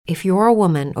If you're a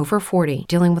woman over 40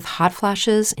 dealing with hot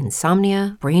flashes,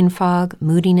 insomnia, brain fog,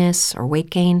 moodiness, or weight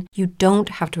gain, you don't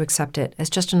have to accept it as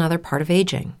just another part of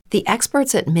aging. The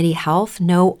experts at MIDI Health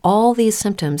know all these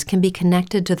symptoms can be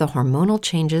connected to the hormonal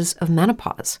changes of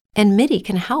menopause. And MIDI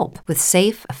can help with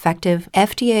safe, effective,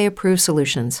 FDA-approved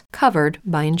solutions covered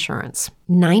by insurance.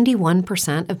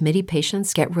 91% of MIDI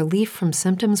patients get relief from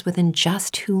symptoms within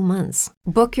just 2 months.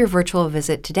 Book your virtual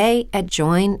visit today at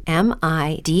joinmidi.com.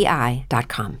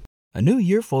 A new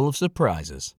year full of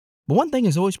surprises. But one thing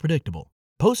is always predictable.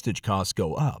 Postage costs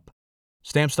go up.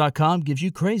 Stamps.com gives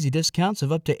you crazy discounts of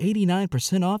up to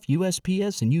 89% off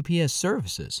USPS and UPS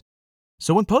services.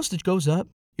 So when postage goes up,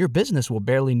 your business will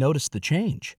barely notice the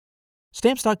change.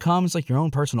 Stamps.com is like your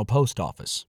own personal post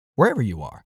office, wherever you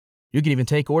are. You can even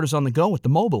take orders on the go with the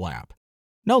mobile app.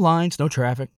 No lines, no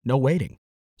traffic, no waiting.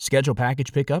 Schedule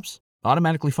package pickups,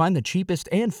 automatically find the cheapest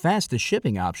and fastest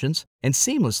shipping options, and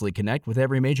seamlessly connect with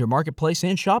every major marketplace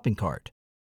and shopping cart.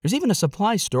 There's even a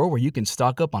supply store where you can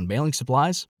stock up on mailing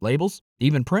supplies, labels,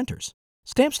 even printers.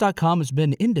 Stamps.com has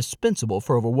been indispensable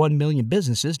for over 1 million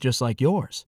businesses just like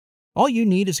yours. All you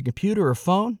need is a computer or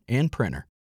phone and printer.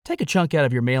 Take a chunk out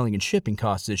of your mailing and shipping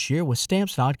costs this year with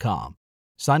Stamps.com.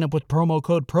 Sign up with promo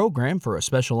code PROGRAM for a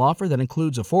special offer that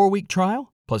includes a 4-week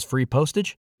trial, plus free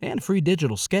postage and free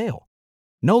digital scale.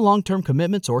 No long-term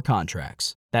commitments or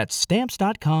contracts. That's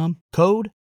Stamps.com,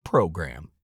 code PROGRAM.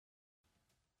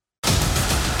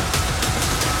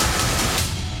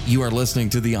 You are listening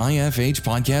to the IFH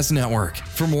Podcast Network.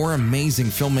 For more amazing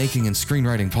filmmaking and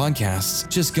screenwriting podcasts,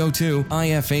 just go to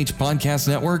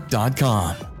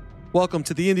ifhpodcastnetwork.com. Welcome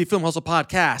to the Indie Film Hustle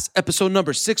Podcast, episode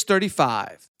number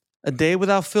 635. A day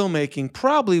without filmmaking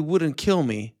probably wouldn't kill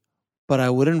me, but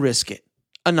I wouldn't risk it.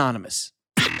 Anonymous.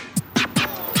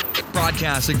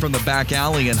 Broadcasting from the back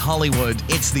alley in Hollywood,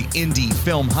 it's the Indie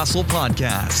Film Hustle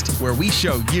Podcast, where we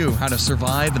show you how to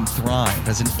survive and thrive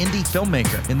as an indie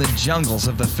filmmaker in the jungles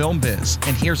of the film biz.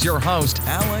 And here's your host,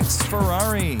 Alex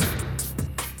Ferrari.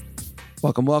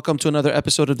 Welcome to another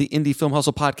episode of the Indie Film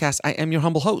Hustle Podcast. I am your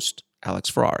humble host, Alex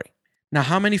Ferrari. Now,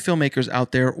 how many filmmakers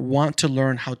out there want to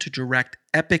learn how to direct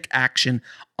epic action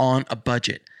on a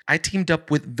budget? I teamed up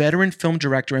with veteran film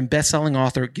director and best-selling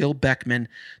author Gil Beckman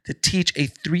to teach a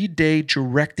 3-day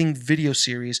directing video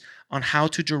series on how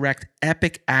to direct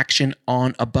epic action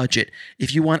on a budget.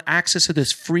 If you want access to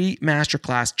this free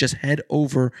masterclass, just head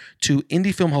over to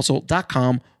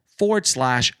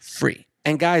indiefilmhustle.com/free.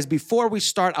 And guys, before we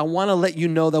start, I want to let you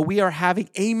know that we are having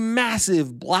a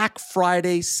massive Black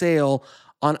Friday sale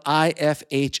on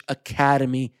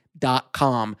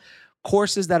ifhacademy.com.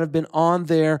 Courses that have been on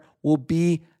there will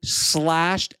be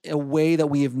slashed a way that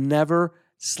we have never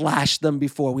slashed them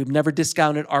before. We've never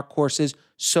discounted our courses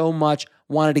so much.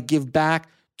 Wanted to give back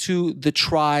to the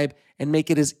tribe and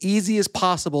make it as easy as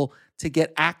possible to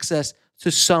get access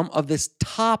to some of this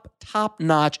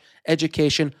top-notch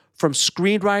education, from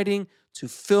screenwriting to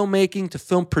filmmaking, to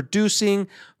film producing,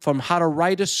 from how to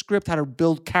write a script, how to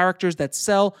build characters that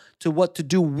sell, to what to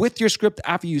do with your script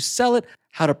after you sell it,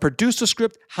 how to produce a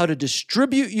script, how to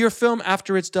distribute your film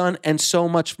after it's done, and so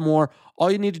much more.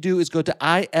 All you need to do is go to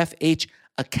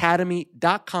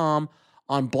ifhacademy.com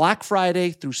on Black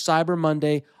Friday through Cyber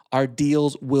Monday. Our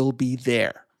deals will be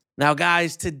there. Now,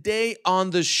 guys, today on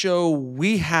the show,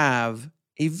 we have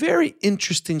a very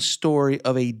interesting story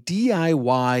of a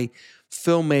DIY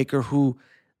filmmaker who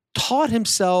taught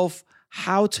himself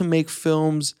how to make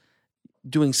films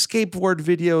doing skateboard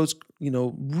videos,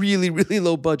 really, really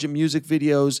low budget music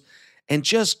videos, and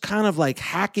just kind of like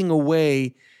hacking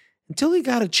away until he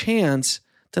got a chance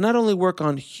to not only work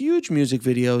on huge music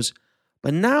videos,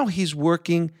 but now he's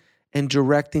working and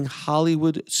directing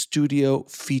Hollywood studio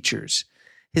features.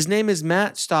 His name is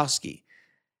Matt Stosky,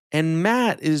 and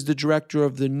Matt is the director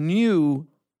of the new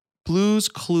Blue's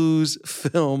Clues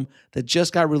film that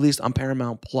just got released on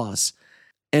Paramount Plus.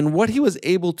 And what he was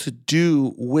able to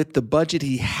do with the budget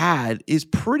he had is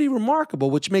pretty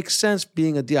remarkable, which makes sense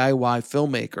being a DIY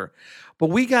filmmaker. But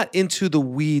we got into the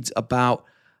weeds about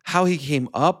how he came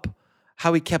up,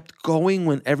 how he kept going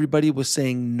when everybody was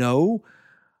saying no,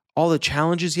 all the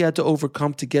challenges he had to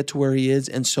overcome to get to where he is,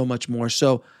 and so much more.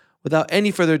 So without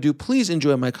any further ado, please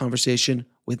enjoy my conversation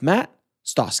with Matt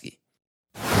Stosky.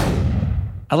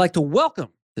 I'd like to welcome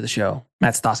to the show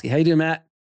Matt Stosky. How you doing, Matt?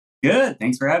 Good.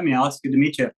 Thanks for having me, Alex. Good to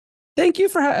meet you. Thank you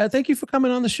for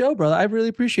coming on the show, brother. I really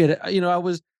appreciate it.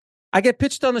 I get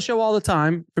pitched on the show all the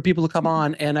time for people to come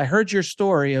on, and I heard your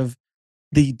story of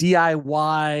the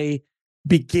DIY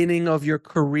beginning of your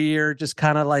career, just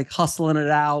kind of like hustling it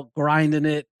out, grinding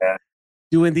it. Yeah.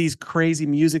 doing these crazy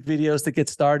music videos to get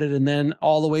started, and then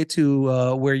all the way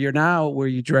to where you're now, where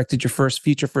you directed your first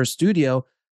studio,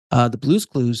 the Blues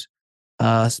Clues,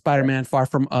 Spider-Man Far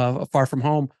From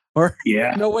Home, or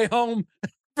Yeah. No Way Home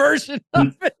version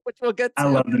of it, which we'll get to. I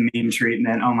love the meme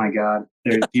treatment. Oh my God.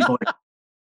 There's people.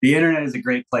 The internet is a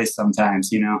great place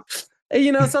sometimes,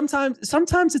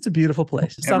 Sometimes it's a beautiful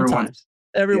place. Sometimes.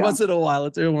 Every once in a while,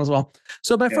 it's every once in a while.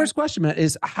 So my first question, Matt,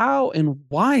 is how and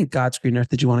why in God's green earth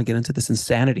did you want to get into this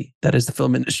insanity that is the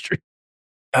film industry?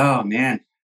 Oh man.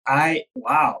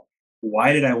 Wow.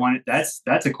 Why did I want it?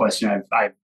 That's a question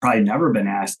I've probably never been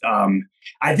asked.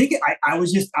 I think I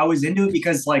was into it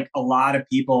because like a lot of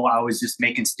people, I was just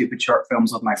making stupid short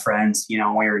films with my friends,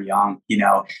 when we were young,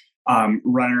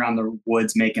 running around the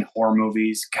woods making horror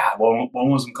movies. God, what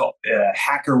was it called?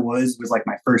 Hacker Woods was like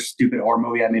my first stupid horror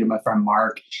movie I made with my friend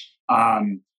Mark.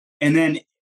 And then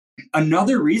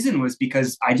another reason was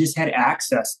because I just had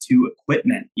access to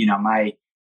equipment.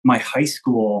 My high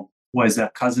school was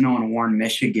Cousino and Warren,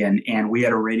 Michigan, and we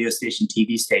had a radio station,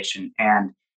 TV station,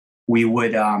 and we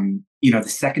would, the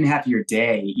second half of your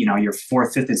day, your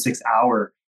fourth, fifth, and sixth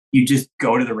hour, you just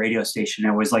go to the radio station.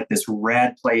 It was like this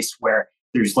rad place where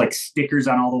there's like stickers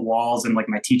on all the walls, and like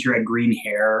my teacher had green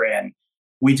hair, and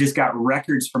we just got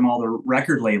records from all the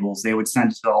record labels. They would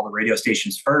send it to all the radio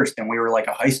stations first, and we were like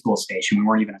a high school station. We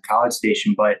weren't even a college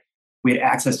station, but we had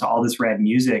access to all this rad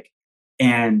music,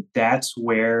 and that's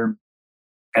where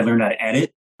I learned how to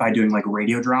edit by doing like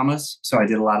radio dramas. So I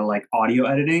did a lot of like audio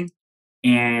editing,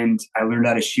 and I learned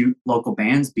how to shoot local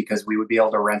bands because we would be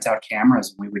able to rent out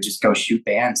cameras and we would just go shoot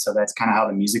bands. So that's kind of how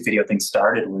the music video thing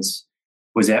started,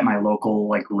 was at my local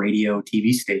like radio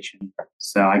TV station.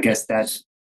 So I guess that's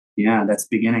the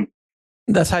beginning.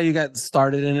 That's how you got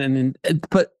started.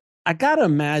 But I got to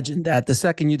imagine that the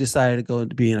second you decided to go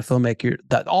into being a filmmaker,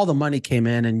 that all the money came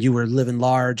in and you were living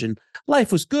large and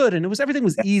life was good and everything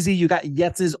was easy. You got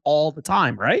yeses all the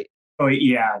time, right? Oh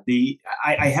yeah.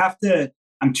 I have to,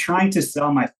 I'm trying to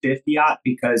sell my fifth yacht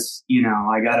because,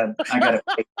 I gotta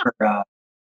pay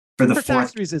for the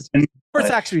tax reasons. For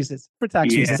tax reasons.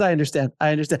 I understand.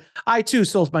 I too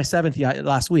sold my seventh yacht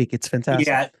last week. It's fantastic.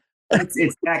 Yeah.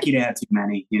 It's tacky to have too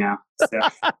many, So.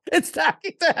 It's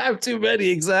tacky to have too many,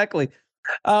 exactly.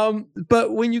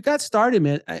 But when you got started,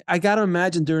 man, I got to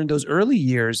imagine during those early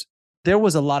years, there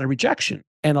was a lot of rejection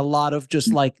and a lot of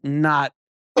just like not,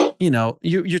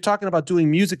 you're talking about doing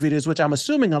music videos, which I'm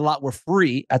assuming a lot were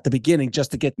free at the beginning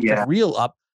just to get the reel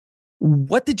up.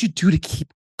 What did you do to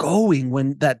keep going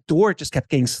when that door just kept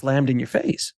getting slammed in your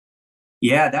face?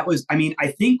 Yeah, that was,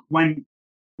 I think when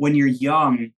you're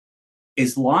young,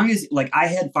 as long as like I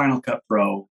had Final Cut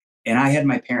Pro and I had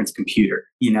my parents' computer,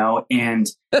 and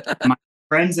my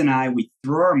friends and I, we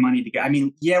threw our money together.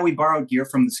 We borrowed gear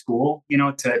from the school,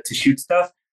 to shoot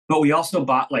stuff, but we also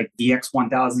bought like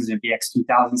VX1000s and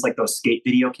VX2000s, like those skate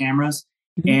video cameras.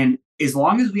 Mm-hmm. And as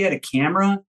long as we had a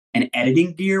camera and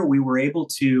editing gear, we were able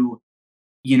to,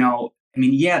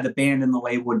 the band and the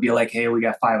label would be like, hey, we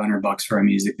got $500 for a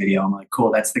music video. I'm like, cool,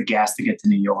 that's the gas to get to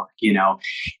New York,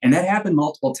 and that happened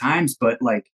multiple times. But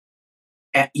like,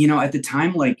 at the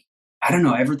time, like, I don't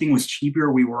know, everything was cheaper.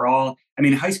 We were all,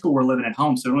 high school, we're living at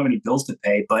home, so I don't have any bills to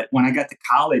pay. But when I got to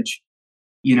college,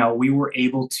 we were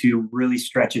able to really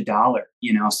stretch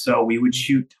 $1, so we would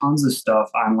shoot tons of stuff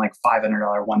on like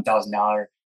 $500, $1,000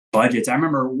 budgets. I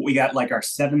remember we got like our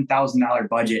 $7,000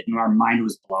 budget and our mind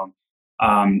was blown.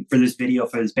 For this video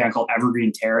for this band called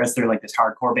Evergreen Terrace. They're like this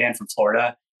hardcore band from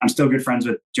Florida. I'm still good friends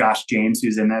with Josh James,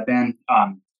 who's in that band.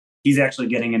 He's actually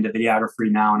getting into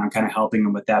videography now, and I'm kind of helping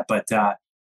him with that.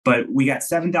 But we got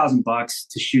 $7,000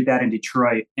 to shoot that in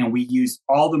Detroit, and we used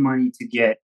all the money to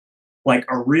get like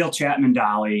a real Chapman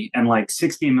dolly and like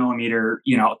 16 millimeter,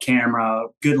 camera,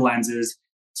 good lenses,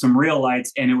 some real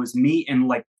lights, and it was me and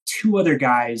like two other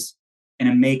guys and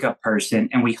a makeup person,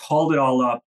 and we hauled it all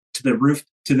up to the roof.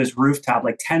 To this rooftop,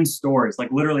 like 10 stories,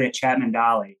 like literally a Chapman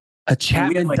dolly. A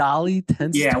Chapman dolly,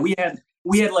 10 Yeah, we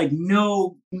had like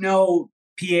no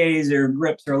PAs or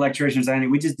grips or electricians or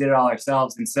anything. We just did it all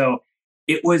ourselves, and so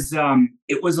it was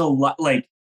a lot. Like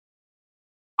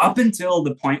up until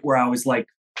the point where I was like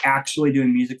actually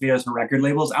doing music videos for record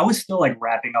labels, I was still like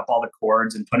wrapping up all the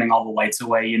cords and putting all the lights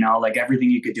away. Like everything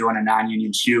you could do on a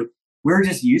non-union shoot. We were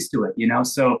just used to it,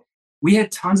 So we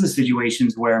had tons of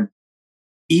situations where,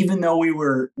 even though we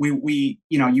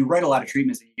you write a lot of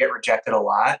treatments and you get rejected a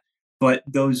lot, but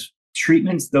those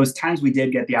treatments, those times we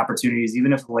did get the opportunities,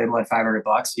 even if the label had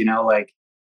 $500, like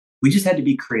we just had to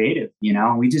be creative,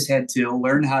 we just had to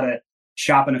learn how to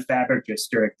shop in a fabric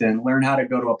district and learn how to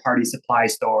go to a party supply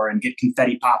store and get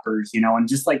confetti poppers, and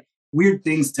just like weird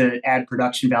things to add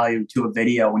production value to a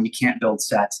video when you can't build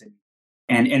sets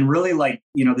and really like,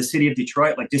 you know, the city of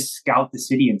Detroit, like just scout the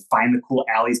city and find the cool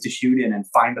alleys to shoot in and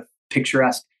find the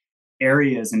picturesque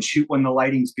areas and shoot when the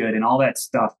lighting's good and all that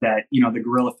stuff that, you know, the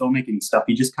guerrilla filmmaking stuff,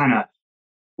 you just kind of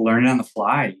learn it on the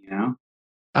fly, you know?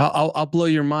 I'll blow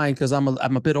your mind because I'm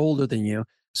a bit older than you.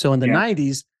 So in the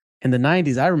 90s,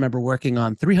 I remember working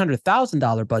on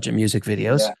 $300,000 budget music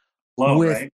videos Low,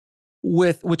 right?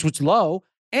 with which was low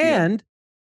and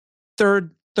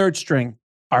third string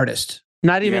artist.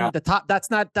 Not even the top. That's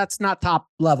not top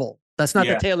level. That's not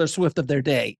the Taylor Swift of their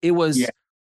day. It was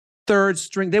third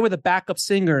string. They were the backup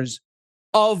singers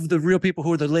of the real people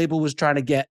who the label was trying to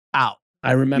get out.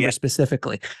 I remember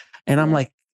specifically, and I'm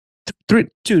like,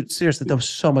 dude, seriously, that was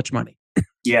so much money.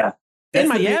 Yeah. In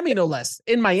Miami, no less.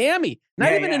 In Miami,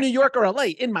 not even in New York or LA.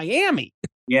 In Miami.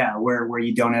 Yeah, where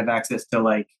you don't have access to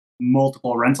like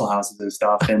multiple rental houses and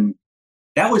stuff. And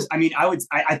that was, I mean,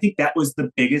 I think that was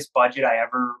the biggest budget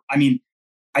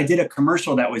I did a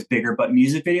commercial that was bigger, but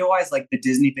music video wise, like the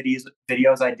Disney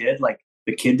videos I did, like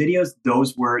the kid videos,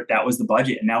 that was the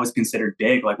budget, and that was considered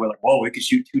big. Like we're like, whoa, we could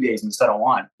shoot 2 days instead of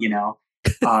one, you know.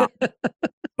 But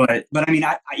I mean,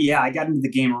 I got into the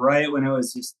game right when I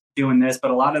was just doing this.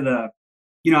 But a lot of the,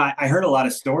 you know, I heard a lot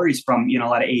of stories from, you know,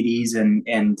 a lot of ADs and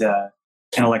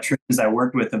electricians I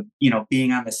worked with, of, you know,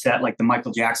 being on the set, like the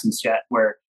Michael Jackson set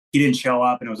where he didn't show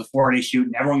up and it was a 4-day shoot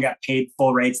and everyone got paid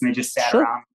full rates and they just sat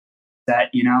around that,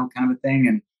 you know, kind of a thing.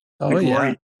 And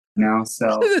you know,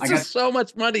 so it's just so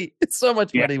much money. It's so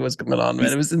much money was coming on,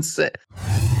 man. It was insane.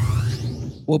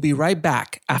 We'll be right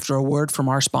back after a word from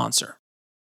our sponsor.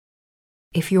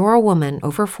 If you're a woman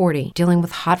over 40 dealing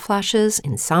with hot flashes,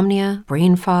 insomnia,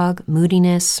 brain fog,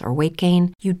 moodiness, or weight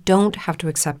gain, you don't have to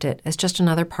accept it as just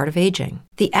another part of aging.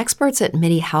 The experts at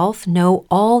MIDI Health know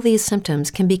all these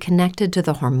symptoms can be connected to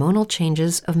the hormonal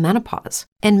changes of menopause.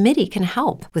 And MIDI can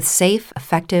help with safe,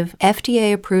 effective,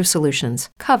 FDA-approved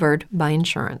solutions covered by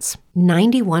insurance.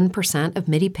 91% of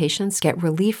MIDI patients get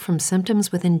relief from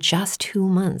symptoms within just 2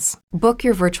 months. Book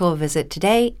your virtual visit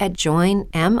today at joinmidi.com.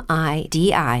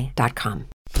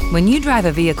 When you drive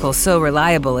a vehicle so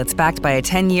reliable it's backed by a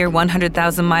 10-year,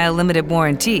 100,000-mile limited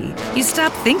warranty, you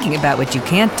stop thinking about what you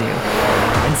can't do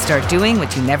and start doing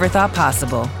what you never thought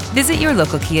possible. Visit your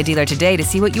local Kia dealer today to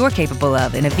see what you're capable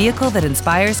of in a vehicle that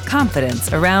inspires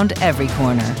confidence around every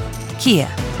corner. Kia,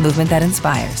 movement that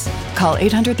inspires. Call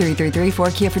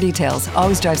 800-333-4KIA for details.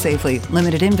 Always drive safely.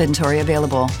 Limited inventory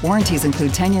available. Warranties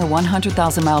include 10-year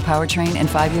 100,000-mile powertrain and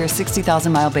 5-year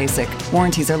 60,000-mile basic.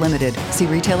 Warranties are limited. See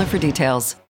retailer for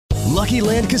details. Lucky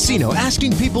Land Casino,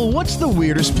 asking people, what's the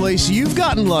weirdest place you've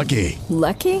gotten lucky?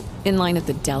 Lucky? In line at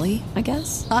the deli, I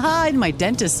guess? Aha, in my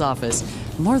dentist's office.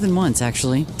 More than once,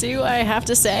 actually. Do I have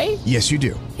to say? Yes, you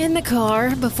do. In the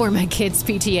car before my kids'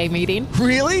 PTA meeting.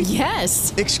 Really?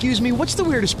 Yes. Excuse me, what's the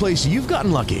weirdest place you've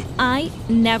gotten lucky? I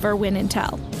never win and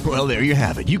tell. Well, there you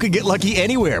have it. You can get lucky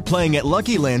anywhere, playing at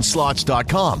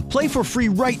LuckyLandSlots.com. Play for free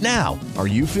right now. Are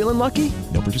you feeling lucky?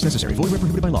 No purchase necessary. Void where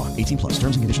prohibited by law. 18+.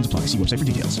 Terms and conditions apply. See website for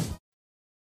details.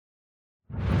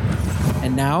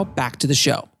 And now back to the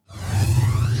show.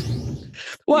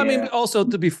 Well, I mean, also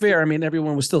to be fair, I mean,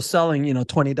 everyone was still selling, you know,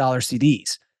 $20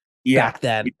 CDs back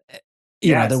then.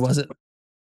 You know, there wasn't.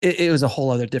 It was a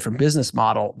whole other different business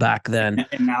model back then.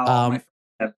 And now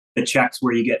the checks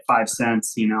where you get 5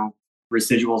 cents, you know,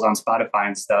 residuals on Spotify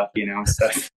and stuff, you know. So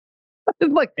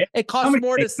like it costs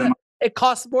more to send. It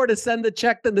costs more to send the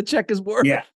check than the check is worth.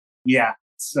 Yeah.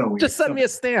 So weird. Just send me a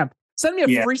stamp. Send me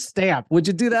a free stamp. Would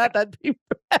you do that? That'd be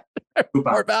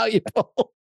more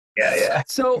valuable. Yeah.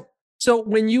 So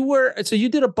when you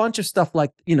did a bunch of stuff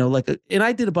like, you know, like, and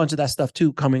I did a bunch of that stuff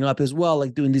too, coming up as well,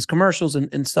 like doing these commercials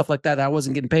and stuff like that. I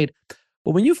wasn't getting paid.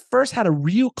 But when you first had a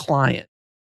real client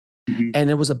and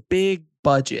it was a big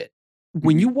budget,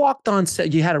 when you walked on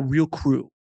set, you had a real crew.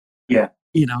 Yeah.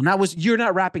 You know, you're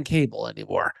not wrapping cable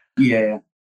anymore. Yeah.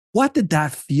 What did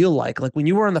that feel like? Like when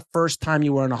you were on the first time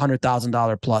you were on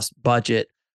 $100,000 plus budget,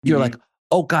 you're like,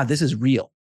 oh God, this is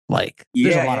real. Like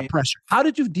there's a lot of pressure. How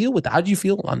did you deal with that? How did you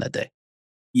feel on that day?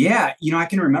 Yeah. You know, I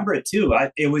can remember it too.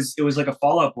 It was like a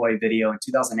Fall Out Boy video in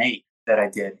 2008 that I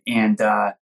did. And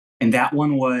that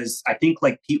one was, I think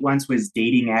like Pete Wentz was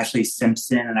dating Ashley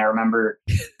Simpson. And I remember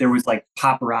there was like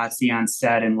paparazzi on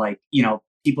set and like, you know,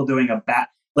 people doing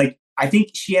like, I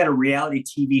think she had a reality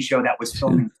TV show that was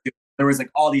filming too. There was like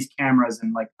all these cameras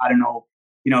and like, I don't know,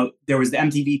 you know, there was the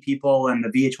MTV people and the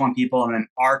VH1 people and then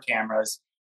our cameras.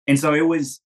 And so it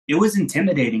was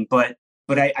intimidating, but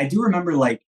I do remember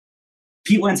like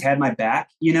Pete Wentz had my back,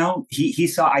 you know, he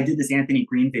saw, I did this Anthony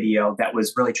Green video that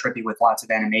was really trippy with lots of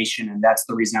animation. And that's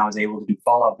the reason I was able to do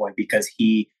Fall Out Boy, because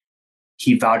he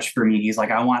he vouched for me. He's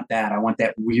like, I want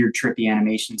that weird, trippy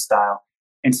animation style.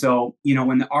 And so,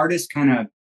 when the artist kind of,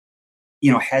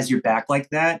 has your back like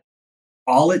that,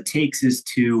 all it takes is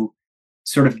to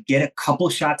sort of get a couple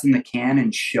shots in the can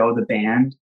and show the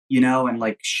band, and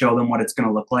like show them what it's going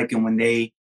to look like. And when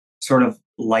they sort of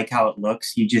like how it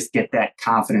looks, you just get that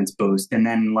confidence boost. And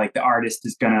then like the artist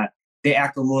is they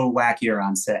act a little wackier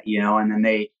on set, and then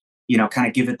they, kind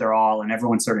of give it their all, and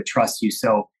everyone sort of trusts you.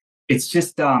 So it's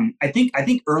just, I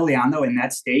think early on though, in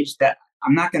that stage, that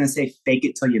I'm not going to say fake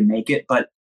it till you make it, but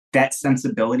that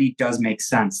sensibility does make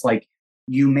sense. Like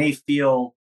you may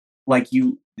feel like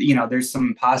there's some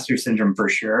imposter syndrome for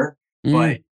sure,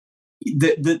 but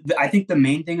I think the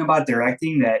main thing about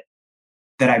directing that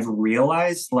I've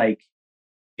realized, like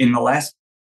in the last,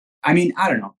 I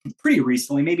don't know, pretty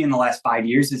recently, maybe in the last 5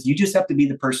 years, is you just have to be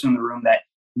the person in the room that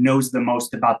knows the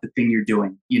most about the thing you're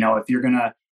doing. If you're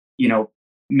gonna,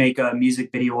 make a music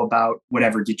video about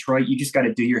whatever, Detroit, you just got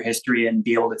to do your history and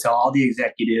be able to tell all the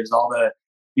executives, all the,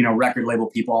 record label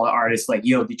people, all the artists, like,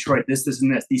 yo, Detroit, this,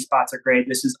 and this, these spots are great.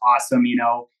 This is awesome.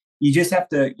 You just have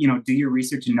to, do your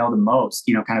research and know the most,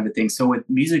 kind of a thing. So with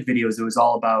music videos, it was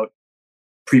all about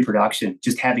pre-production,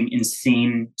 just having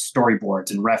insane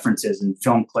storyboards and references and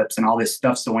film clips and all this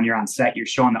stuff. So when you're on set, you're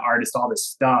showing the artist all this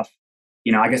stuff.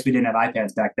 I guess we didn't have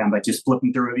iPads back then, but just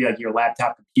flipping through like your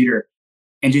laptop computer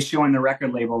and just showing the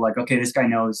record label, like, okay, this guy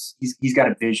knows, he's got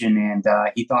a vision, and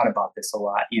he thought about this a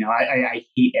lot. I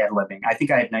hate ad-libbing. I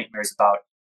think I have nightmares about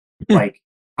like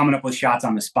coming up with shots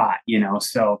on the spot,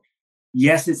 so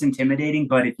yes, it's intimidating,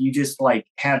 but if you just like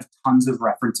have tons of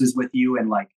references with you and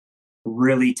like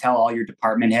really tell all your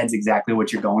department heads exactly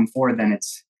what you're going for, then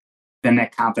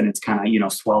that confidence kind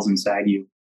of, swells inside you.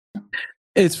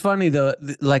 It's funny though,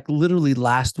 like literally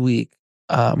last week,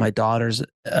 my daughters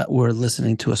were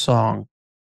listening to a song,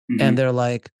 and they're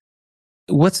like,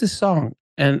 "What's this song?"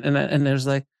 And there's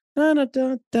like, and I'm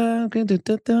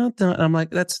like,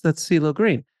 that's CeeLo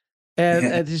Green, and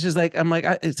it's just like, I'm like,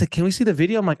 it's like, can we see the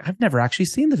video? I'm like, I've never actually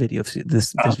seen the video of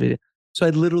this video, so I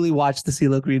literally watched the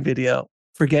CeeLo Green video,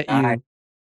 "Forget You,"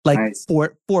 like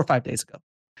 4 or 5 days ago.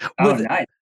 Nice.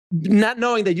 Not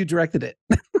knowing that you directed it.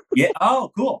 Yeah. Oh,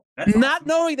 cool. That's Not awesome.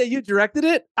 knowing that you directed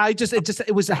it,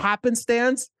 it was a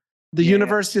happenstance. The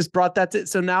universe just brought that to,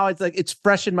 so now it's like, it's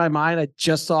fresh in my mind. I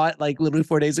just saw it like literally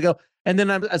 4 days ago. And then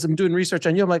as I'm doing research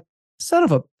on you, I'm like, son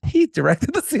of a, he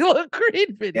directed the CeeLo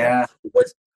Green video. Yeah.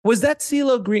 Was that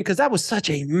CeeLo Green? Because that was such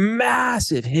a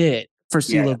massive hit for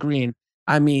CeeLo Green.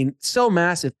 I mean, so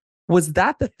massive. Was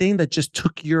that the thing that just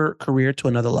took your career to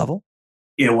another level?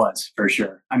 It was, for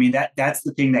sure. I mean, that's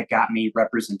the thing that got me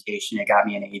representation. It got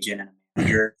me an agent and a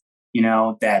manager,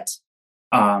 that,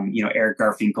 Eric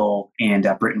Garfinkel and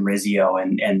Britton Rizzio,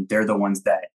 and they're the ones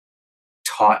that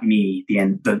taught me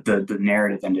the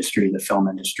narrative industry, the film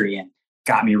industry, and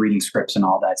got me reading scripts and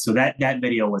all that. So that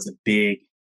video was a big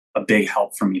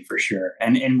help for me for sure.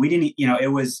 And we didn't,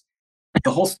 it was,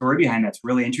 the whole story behind that's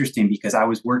really interesting, because I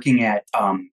was working at,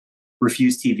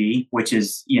 Refuse TV, which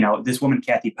is, this woman,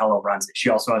 Kathy Pello, runs it. She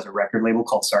also has a record label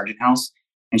called Sargent House.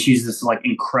 And she's this like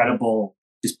incredible,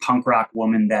 just punk rock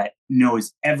woman that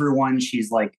knows everyone.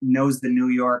 She's like, knows the New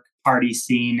York party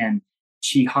scene. And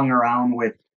she hung around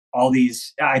with all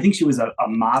these, I think she was a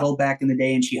model back in the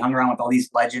day, and she hung around with all these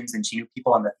legends, and she knew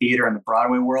people in the theater and the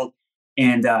Broadway world.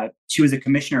 And she was a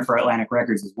commissioner for Atlantic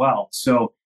Records as well.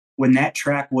 So when that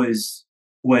track was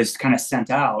kind of sent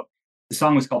out, the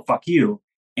song was called Fuck You.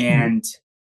 And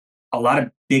a lot of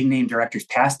big name directors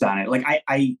passed on it. Like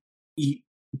I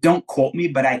don't quote me,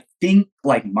 but I think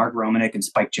like Mark Romanek and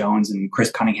Spike Jonze and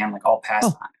Chris Cunningham, like all passed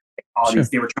on it. Like, all these,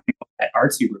 they were trying to go that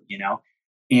artsy route,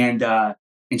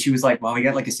 and she was like, well, we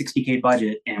got like a $60K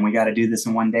budget and we got to do this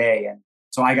in one day. And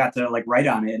so I got to like write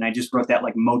on it, and I just wrote that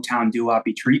like Motown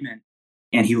doo-woppy treatment,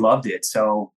 and he loved it.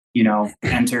 So,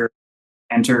 enter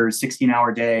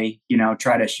 16-hour day,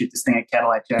 try to shoot this thing at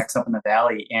Cadillac Jacks up in the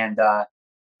valley.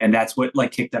 And that's what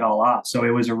like kicked it all off. So it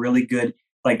was a really good,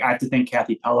 like, I have to thank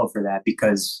Kathy Pello for that,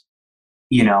 because,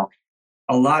 a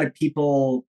lot of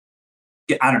people,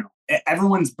 I don't know,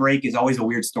 everyone's break is always a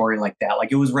weird story like that.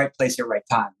 Like, it was right place at right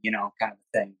time, kind of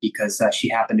a thing, because she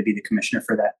happened to be the commissioner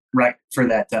for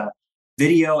that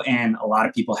video. And a lot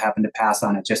of people happened to pass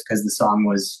on it just because the song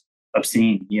was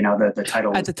obscene, the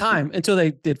title at the time, until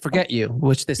they did Forget You,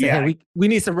 which they said, hey, we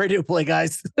need some radio play,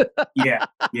 guys. yeah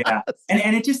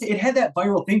and it had that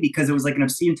viral thing because it was like an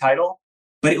obscene title,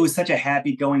 but it was such a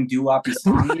happy going doo-woppy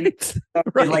song.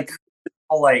 Right.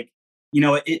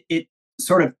 It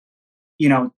sort of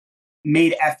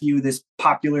made FU this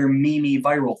popular meme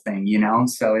viral thing,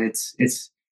 so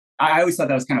it's I always thought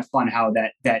that was kind of fun, how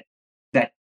that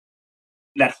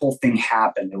that whole thing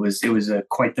happened. It was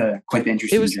quite the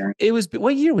interesting journey. It was,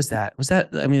 what year was that?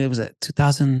 I mean, it was at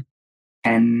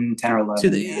 2010 or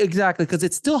 11. Exactly. Cause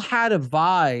it still had a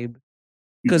vibe.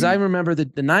 Because I remember the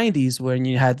 90s when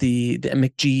you had the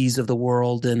McGee's of the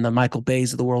world and the Michael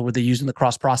Bays of the world where they're using the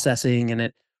cross processing and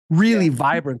it really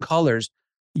vibrant colors.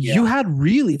 Yeah. You had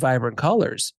really vibrant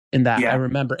colors in that. I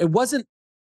remember it wasn't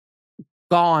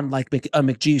gone like a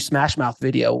McGee Smash Mouth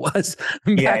video was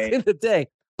back in the day,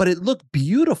 but it looked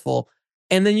beautiful.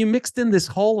 And then you mixed in this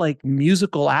whole like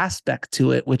musical aspect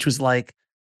to it, which was like,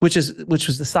 which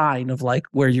was the sign of like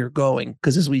where you're going.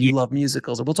 Cause this is what you love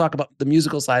musicals. And we'll talk about the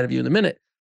musical side of you in a minute.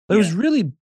 But it was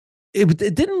really, it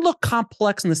didn't look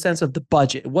complex in the sense of the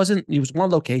budget. It was one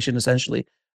location essentially.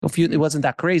 It wasn't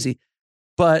that crazy,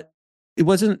 but it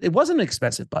wasn't an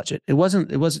expensive budget.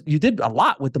 You did a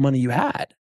lot with the money you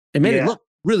had. It made it look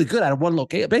really good out of one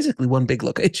location, basically one big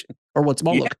location or one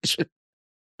small location.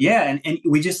 Yeah. And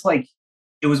we just like,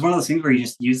 it was one of those things where you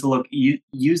just use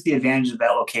the advantage of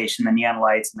that location, the neon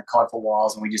lights and the colorful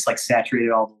walls. And we just like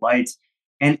saturated all the lights.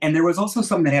 And there was also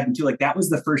something that happened too. Like that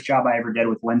was the first job I ever did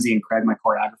with Lindsay and Craig, my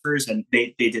choreographers, and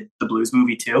they did the Blues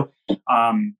movie too,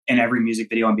 and every music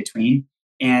video in between.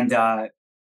 And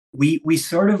we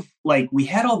sort of like we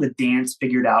had all the dance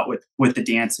figured out with the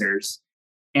dancers,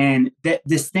 and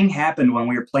this thing happened when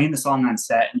we were playing the song on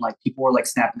set, and like people were like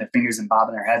snapping their fingers and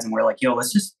bobbing their heads, and we're like, yo,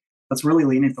 let's really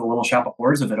lean into the Little Shop of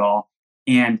Horrors of it all,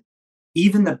 and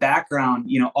even the background,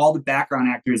 all the background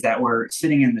actors that were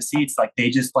sitting in the seats, like they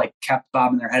just like kept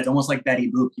bobbing their heads, almost like Betty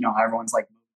Boop, how everyone's like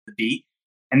moving the beat.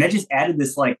 And that just added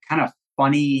this like kind of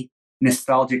funny,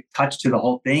 nostalgic touch to the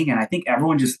whole thing. And I think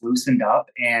everyone just loosened up,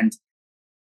 and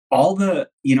all the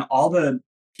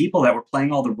people that were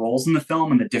playing all the roles in the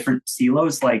film and the different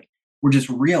CeeLos, like were just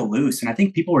real loose. And I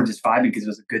think people were just vibing because it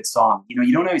was a good song.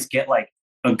 You don't always get like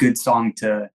a good song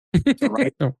to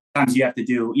write. Sometimes you have to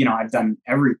do, I've done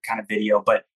every kind of video,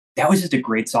 but that was just a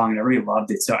great song and everybody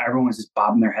loved it. So everyone was just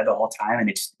bobbing their head the whole time, and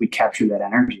we captured that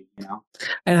energy,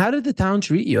 And how did the town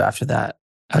treat you after that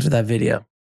video?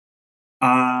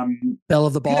 Belle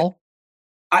of the Ball?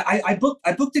 I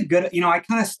booked a good, I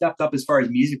kind of stepped up as far as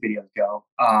music videos go.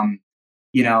 And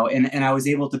I was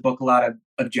able to book a lot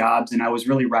of jobs, and I was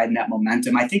really riding that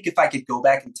momentum. I think if I could go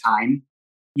back in time,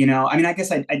 I guess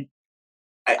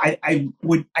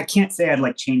I can't say I'd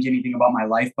like change anything about my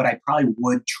life, but I probably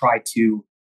would try to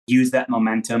use that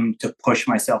momentum to push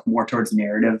myself more towards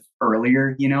narrative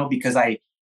earlier, because I'm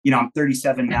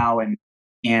 37 now, and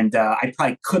I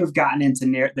probably could have gotten into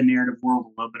the narrative world a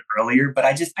little bit earlier, but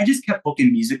I just kept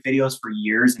booking music videos for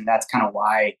years. And that's kind of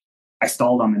why I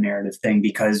stalled on the narrative thing,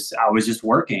 because I was just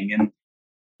working and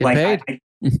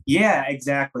yeah,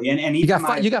 exactly. And you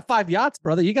got 5 yachts,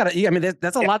 brother.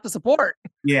 That's a lot to support.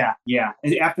 Yeah.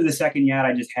 And after the second yacht,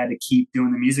 I just had to keep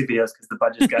doing the music videos because the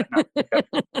budget's got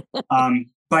nothing.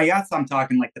 By yachts, I'm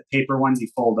talking like the paper ones you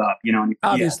fold up, And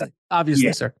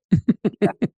obviously, sir.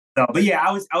 Yeah. So, but yeah,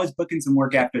 I was booking some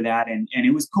work after that, and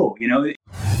it was cool,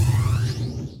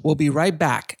 We'll be right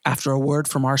back after a word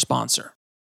from our sponsor.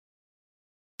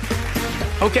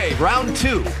 Okay, round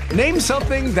 2. Name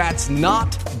something that's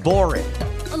not boring.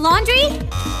 A laundry?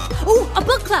 Ooh, a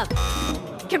book club.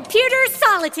 Computer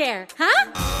solitaire,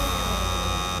 huh?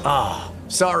 Ah,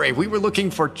 sorry, we were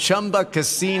looking for Chumba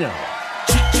Casino.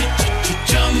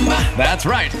 That's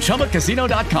right,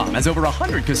 ChumbaCasino.com has over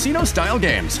 100 casino-style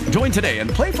games. Join today and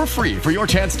play for free for your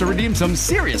chance to redeem some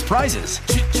serious prizes.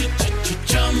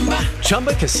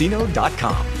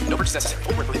 ChumbaCasino.com. No purchase necessary.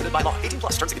 Void where prohibited by law. 18+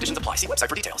 terms and conditions apply. See website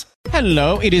for details.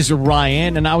 Hello, it is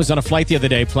Ryan, and I was on a flight the other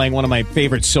day playing one of my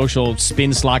favorite social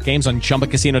spin slot games on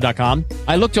ChumbaCasino.com.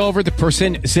 I looked over at the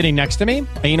person sitting next to me,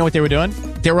 and you know what they were doing?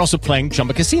 They were also playing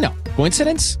Chumba Casino.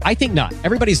 Coincidence? I think not.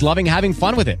 Everybody's loving having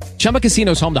fun with it. Chumba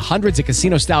Casino is home to hundreds of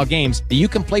casino-style games that you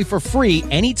can play for free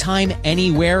anytime,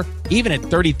 anywhere, even at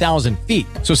 30,000 feet.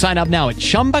 So sign up now at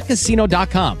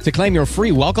ChumbaCasino.com to claim your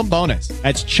free welcome bonus.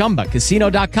 That's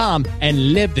ChumbaCasino.com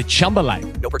and live the Chumba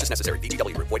life. No purchase necessary.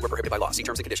 VGW. Void where prohibited by law. See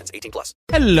terms and conditions. 18+.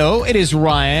 Hello, it is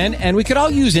Ryan, and we could all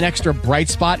use an extra bright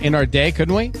spot in our day,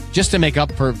 couldn't we? Just to make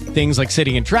up for things like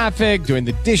sitting in traffic, doing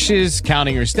the dishes,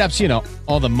 counting your steps,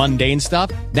 all the mundane stuff.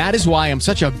 That is why I'm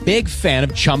such a big fan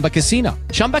of Chumba Casino.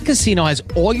 Chumba Casino has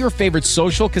all your favorite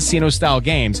social casino-style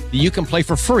games that you can play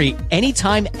for free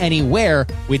anytime, anywhere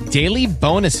with daily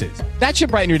bonuses. That should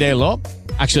brighten your day a little.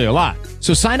 Actually, a lot.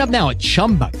 So sign up now at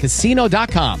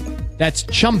ChumbaCasino.com. That's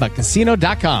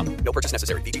ChumbaCasino.com. No purchase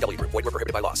necessary. VGW. Void where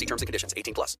prohibited by law. See terms and conditions.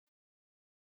 18+.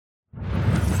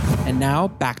 And now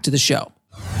back to the show.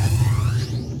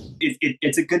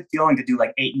 It's a good feeling to do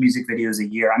like 8 music videos a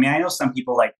year. I mean, I know some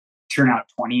people like churn out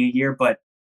 20 a year, but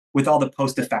with all the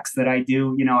post effects that I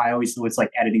do, I always was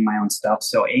like editing my own stuff.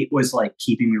 So 8 was like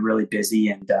keeping me really busy.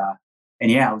 And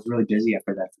yeah, I was really busy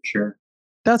after that for sure.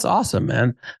 That's awesome,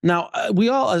 man. Now, we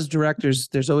all, as directors,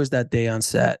 there's always that day on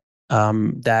set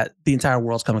that the entire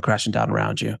world's coming crashing down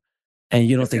around you, and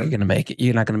you don't think you're going to make it.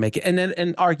 You're not going to make it.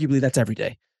 And arguably, that's every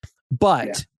day.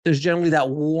 But there's generally that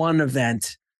one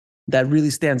event that really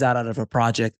stands out of a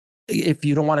project. If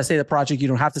you don't want to say the project, you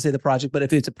don't have to say the project. But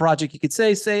if it's a project, you could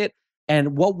say it.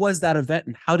 And what was that event,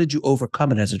 and how did you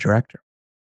overcome it as a director?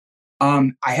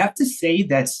 I have to say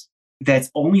that's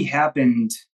only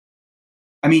happened.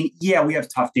 I mean, yeah, we have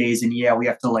tough days, and yeah, we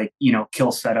have to like,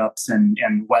 kill setups and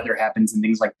weather happens and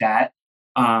things like that.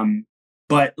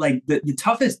 But like the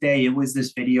toughest day, it was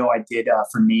this video I did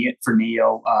for Neo,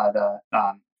 the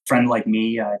Friend Like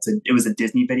Me. It was a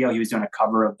Disney video. He was doing a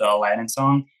cover of the Aladdin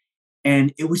song,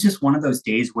 and it was just one of those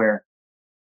days where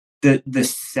the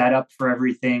setup for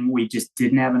everything, we just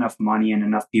didn't have enough money and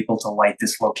enough people to light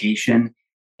this location,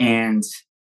 and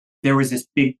there was this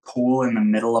big pool in the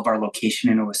middle of our location,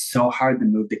 and it was so hard to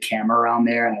move the camera around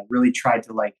there. And I really tried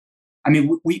to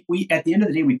we at the end of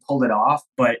the day, we pulled it off,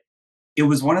 but it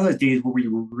was one of those days where we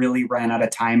really ran out of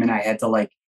time, and I had to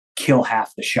like kill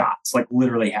half the shots, like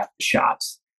literally half the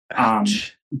shots.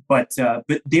 But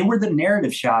they were the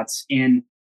narrative shots and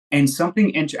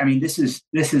something. This is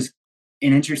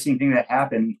an interesting thing that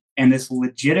happened, and this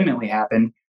legitimately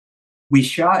happened. We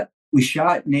shot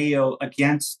Neo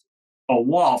against a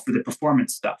wall for the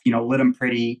performance stuff, lit them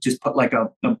pretty, just put like a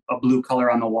blue color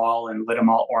on the wall and lit them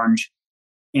all orange.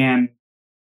 And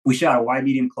we shot a wide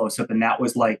medium close up, and that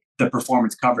was like the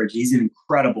performance coverage. He's an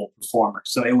incredible performer.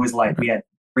 So it was like, we had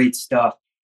great stuff,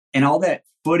 and all that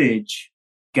footage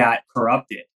got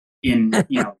corrupted in,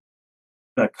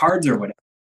 the cards or whatever.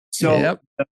 So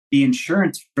the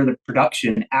insurance for the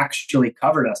production actually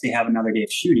covered us. They have another day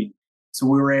of shooting. So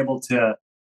we were able to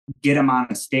get him on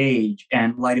a stage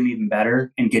and light him even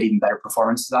better and get even better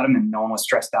performances out of him, and no one was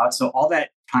stressed out. So all that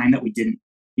time that we didn't,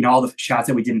 all the shots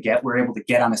that we didn't get, we were able to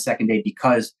get on the second day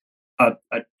because a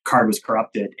card was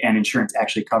corrupted, and insurance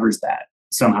actually covers that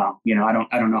somehow. I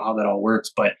don't know how that all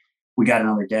works, but we got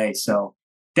another day. So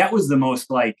that was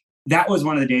that was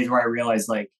one of the days where I realized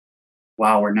like,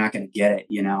 wow, we're not going to get it,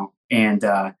 and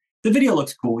the video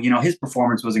looks cool. His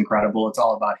performance was incredible. It's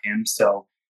all about him. So,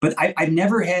 but I've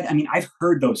never had, I've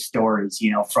heard those stories,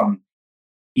 from,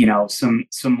 some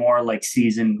more like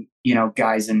seasoned,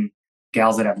 guys and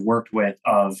gals that I've worked with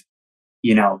of,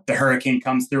 the hurricane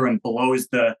comes through and blows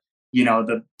the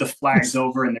flags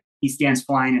over, and he stands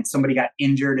flying, and somebody got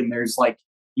injured, and there's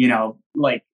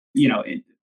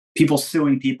people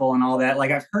suing people and all that.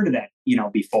 Like I've heard of that,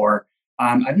 before.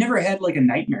 I've never had like a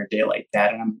nightmare day like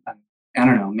that. And I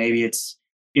don't know, maybe it's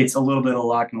a little bit of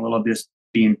luck and a little bit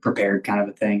being prepared kind of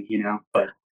a thing, but.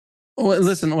 Well,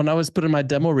 listen, when I was putting my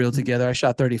demo reel together, I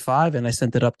shot 35 and I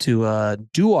sent it up to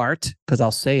Duart, because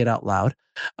I'll say it out loud,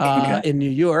 in New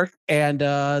York. And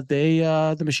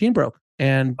the machine broke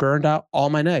and burned out all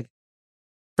my neg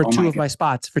for two of my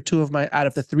spots. For two of my, out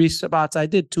of the 3 spots I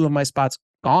did, 2 of my spots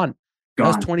gone. That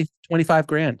was 25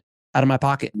 grand out of my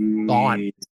pocket.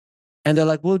 Gone. And they're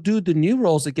like, we'll do the new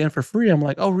rolls again for free. I'm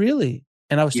like, oh, really?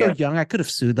 And I was so young, I could have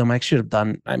sued them. I should have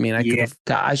done.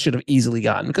 I should have easily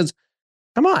gotten, because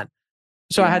come on.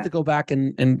 So I had to go back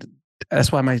and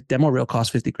that's why my demo reel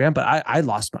cost 50 grand, but I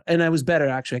lost and I was better.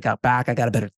 Actually, I got back. I got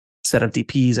a better set of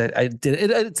DPs. I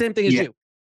did it. Same thing as you.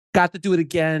 Got to do it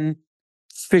again,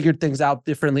 figured things out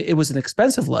differently. It was an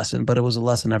expensive lesson, but it was a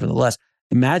lesson nevertheless.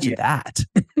 Imagine that.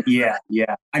 Yeah.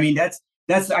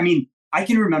 I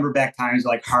can remember back times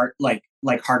like hard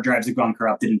drives have gone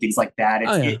corrupted and things like that.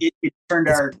 It turned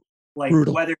our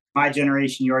brutal. Whether my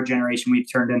generation, your generation,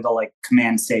 we've turned into like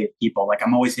command save people. Like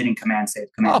I'm always hitting command save,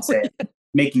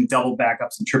 making double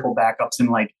backups and triple backups, and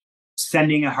like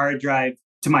sending a hard drive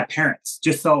to my parents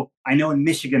just so I know in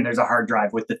Michigan there's a hard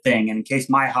drive with the thing, and in case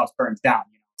my house burns down.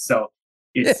 So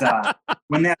it's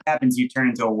when that happens, you turn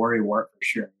into a worry wart for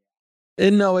sure.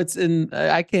 And no,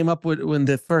 I came up with when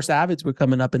the first Avids were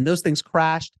coming up, and those things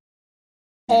crashed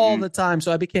all the time.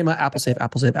 So I became an Apple Save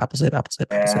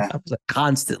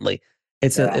constantly.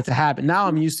 It's a habit. Now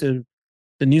I'm used to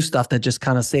the new stuff that just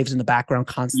kind of saves in the background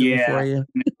constantly for you.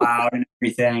 Cloud and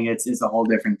everything. It's a whole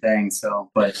different thing. So,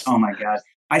 but oh my God,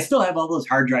 I still have all those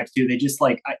hard drives too. They just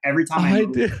like every time I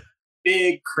move,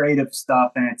 big creative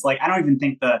stuff, and it's like I don't even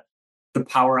think the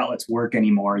power outlets work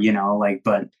anymore.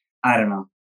 But I don't know.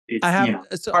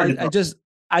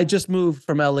 I just moved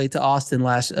from LA to Austin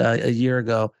a year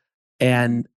ago,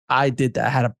 and I did that. I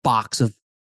had a box of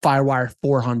Firewire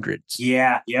 400s.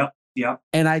 Yeah. Yep.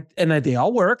 And they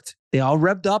all worked. They all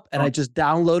revved up, and I just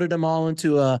downloaded them all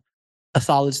into a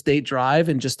solid state drive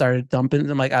and just started dumping.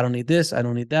 I'm like, I don't need this. I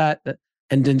don't need that.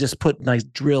 And then just put nice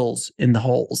drills in the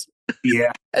holes.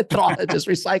 Yeah. I just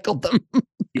recycled them.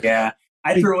 Yeah.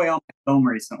 I threw away all my film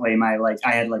recently.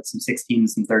 I had like some 16,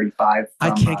 some 35.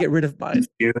 I can't get rid of mine.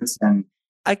 And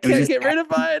I can't get rid of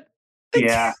mine.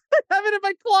 Yeah. I have it in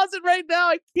my closet right now.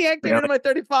 I can't get rid of my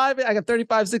 35. I got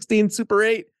 35, 16, Super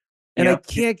 8. And I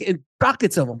can't get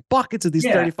buckets of these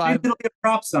 35. It'll be a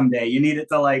prop someday. You need it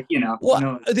to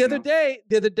The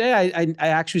other day,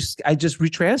 I just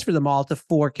retransferred them all to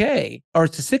 4K or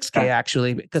to 6K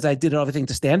actually, because I did everything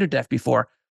to standard def before.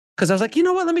 Because I was like, you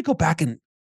know what? Let me go back and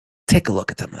take a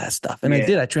look at some of that stuff. And I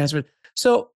did. I transferred.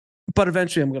 So, but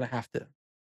eventually, I'm gonna have to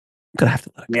let it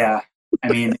go. Yeah, I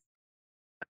mean,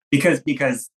 because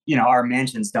our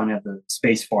mansions don't have the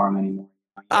space for them anymore.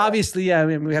 Obviously, yeah. I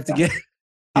mean, we have to get.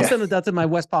 I'll send that to my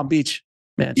West Palm Beach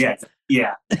mansion.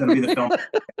 Yeah. That'll be the film.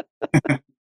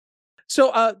 So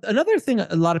another thing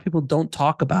a lot of people don't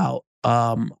talk about,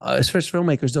 as far as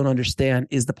filmmakers don't understand,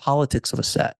 is the politics of a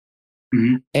set.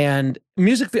 Mm-hmm. And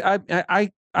music.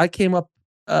 I came up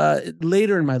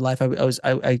later in my life.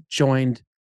 I joined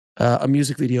a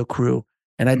music video crew,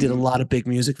 and I did a lot of big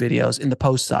music videos in the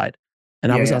post side.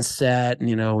 And I was on set,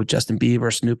 and with Justin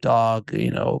Bieber, Snoop Dogg,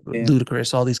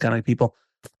 Ludacris, all these kind of people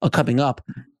coming up,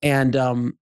 and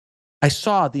I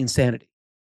saw the insanity.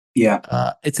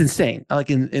 Yeah, it's insane,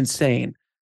 insane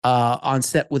on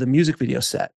set with a music video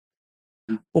set.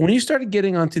 But when you started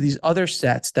getting onto these other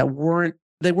sets that were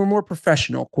more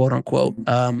professional, quote unquote,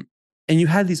 and you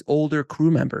had these older crew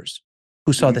members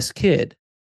who saw this kid,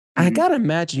 I gotta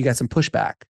imagine you got some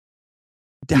pushback.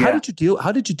 How did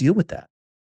you deal with that?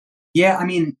 Yeah, I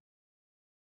mean,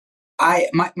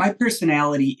 my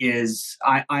personality is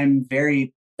I'm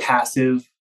very passive.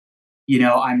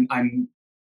 I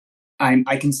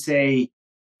can say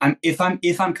if I'm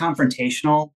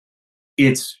confrontational,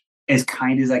 it's as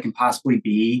kind as I can possibly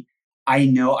be.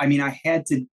 I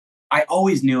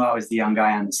always knew I was the young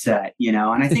guy on the set, and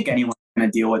I think anyone's going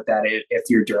to deal with that if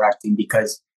you're directing,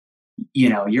 because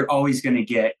you're always going to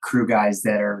get crew guys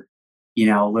that are a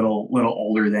little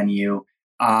older than you.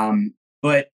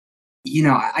 But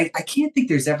I can't think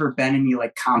there's ever been any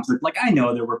conflict. I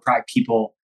know there were probably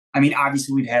people. I mean,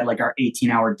 obviously we've had our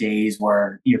 18-hour days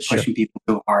where you're pushing people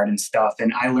too hard and stuff.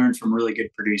 And I learned from really good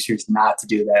producers not to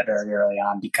do that very early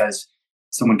on, because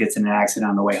someone gets in an accident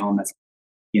on the way home. That's,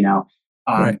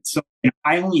 right. So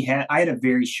I had a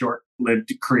very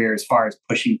short-lived career as far as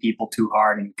pushing people too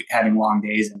hard and having long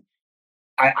days. And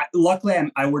luckily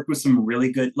I worked with some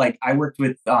really good, I worked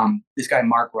with this guy,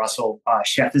 Mark Russell,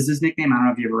 Chef is his nickname. I don't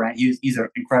know if you ever ran. He's an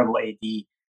incredible AD.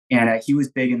 And he was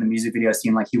big in the music video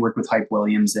scene. He worked with Hype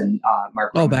Williams and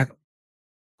Mark. Oh, back.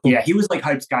 Cool. Yeah, he was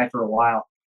Hype's guy for a while.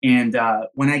 And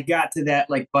when I got to that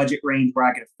budget range where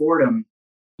I could afford him,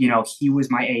 he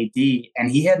was my AD and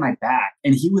he had my back.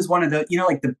 And he was one of the,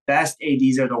 the best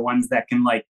ADs are the ones that can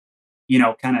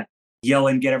kind of yell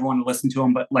and get everyone to listen to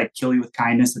him, but kill you with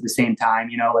kindness at the same time,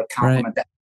 compliment that.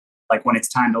 When it's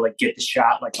time to get the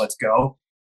shot, let's go.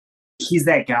 He's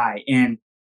that guy. And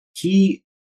he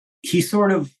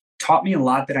sort of taught me a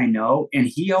lot that I know, and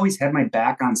he always had my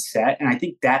back on set. And I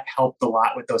think that helped a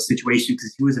lot with those situations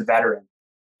because he was a veteran.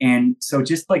 And so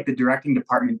just the directing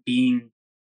department being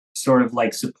sort of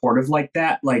supportive like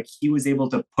that, he was able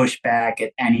to push back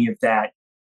at any of that,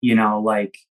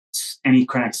 any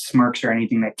kind of smirks or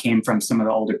anything that came from some of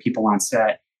the older people on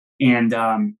set. And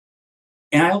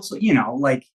I also,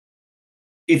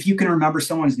 if you can remember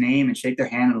someone's name and shake their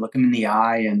hand and look them in the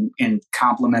eye and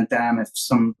compliment them, if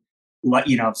some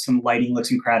lighting looks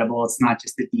incredible, it's not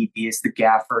just the DP, it's the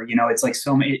gaffer, it's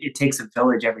it takes a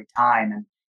village every time.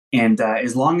 And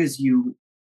as long as you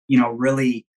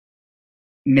really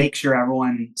make sure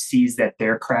everyone sees that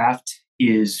their craft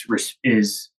is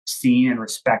seen and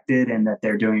respected and that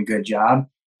they're doing a good job,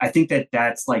 I think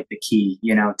that's the key,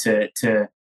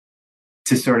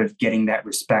 to sort of getting that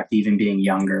respect, even being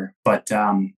younger. But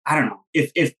I don't know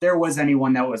if there was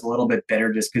anyone that was a little bit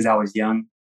bitter just because I was young,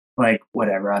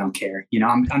 whatever, I don't care.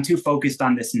 I'm too focused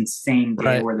on this insane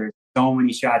day where there's so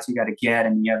many shots you got to get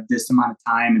and you have this amount of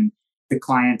time and the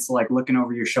client's looking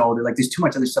over your shoulder. There's too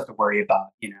much other stuff to worry about,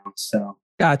 so.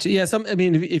 Gotcha. Yeah.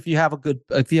 If you have a good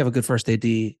first AD,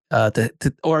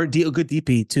 or a good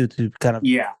DP too, to kind of,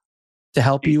 to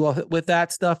help you with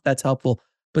that stuff, that's helpful.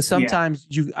 But sometimes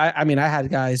I had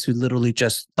guys who literally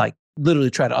just try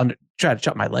to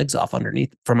chop my legs off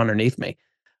underneath me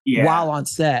while on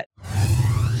set.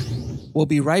 We'll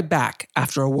be right back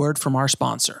after a word from our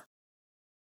sponsor.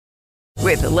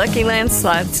 With the Lucky Land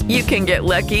Slots, you can get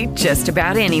lucky just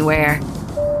about anywhere.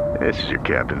 This is your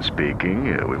captain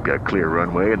speaking. We've got clear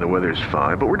runway and the weather's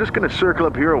fine, but we're just going to circle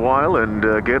up here a while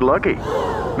and get lucky.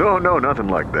 No, nothing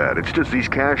like that. It's just these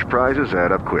cash prizes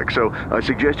add up quick. So I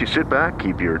suggest you sit back,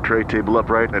 keep your tray table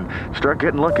upright, and start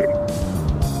getting lucky.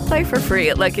 Play for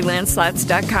free at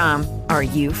LuckyLandSlots.com. Are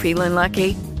you feeling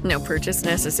lucky? No purchase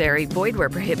necessary. Void where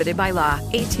prohibited by law.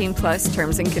 18+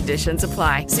 terms and conditions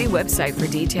apply. See website for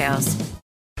details.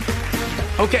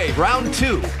 Okay, round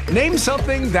 2. Name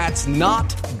something that's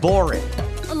not boring.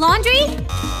 A laundry?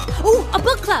 Ooh, a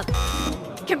book club.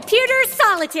 Computer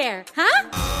solitaire, huh?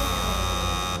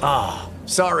 Ah,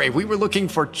 sorry, we were looking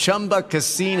for Chumba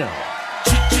Casino.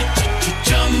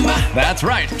 That's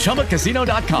right,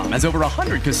 ChumbaCasino.com has over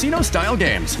 100 casino-style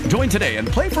games. Join today and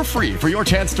play for free for your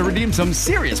chance to redeem some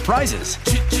serious prizes.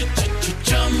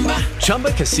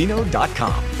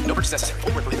 ChumbaCasino.com. No purchase necessary.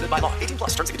 Void where prohibited by law. 18+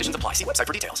 terms and conditions apply. See website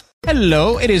for details.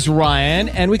 Hello, it is Ryan,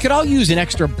 and we could all use an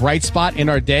extra bright spot in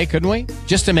our day, couldn't we?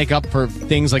 Just to make up for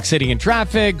things like sitting in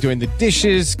traffic, doing the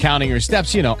dishes, counting your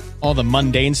steps, all the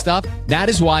mundane stuff. That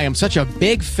is why I'm such a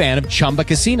big fan of Chumba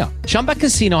Casino. Chumba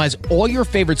Casino has all your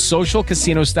favorite social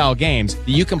casino-style games that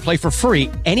you can play for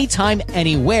free anytime,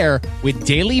 anywhere with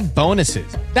daily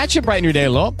bonuses. That should brighten your day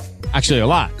a little. Actually, a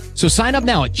lot. So sign up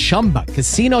now at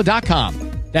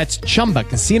ChumbaCasino.com. That's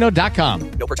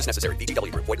ChumbaCasino.com. No purchase necessary.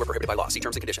 VGW Group. Void where prohibited by law. See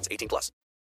terms and conditions. 18+.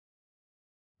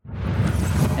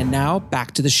 And now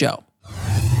back to the show.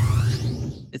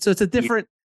 So it's a different,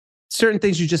 certain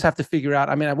things you just have to figure out.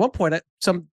 I mean, at one point,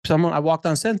 someone I walked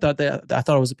on set and thought I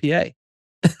thought it was a PA.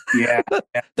 Yeah.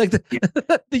 Like the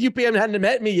UPM hadn't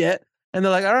met me yet. And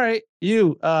they're like, all right,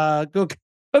 you go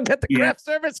get the craft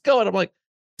service going. I'm like,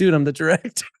 dude, I'm the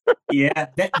director. Yeah,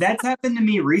 that's happened to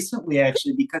me recently,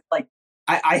 actually, because like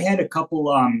I had a couple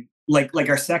like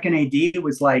our second AD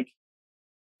was like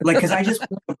because I just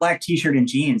wear a black t-shirt and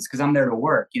jeans because I'm there to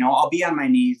work. I'll be on my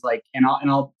knees and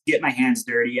I'll get my hands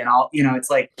dirty and I'll it's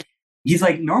like he's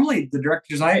like, normally the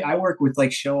directors I work with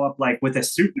like show up like with a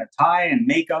suit and a tie and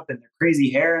makeup and their crazy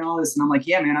hair and all this, and I'm like,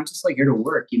 yeah, man, I'm just like here to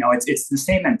work. It's the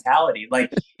same mentality.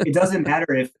 Like it doesn't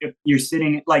matter if you're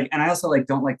sitting like, and I also like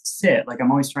don't like to sit. Like I'm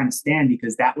always trying to stand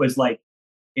because that was like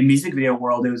in music video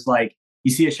world, it was like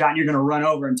you see a shot and you're gonna run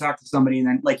over and talk to somebody, and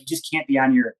then like you just can't be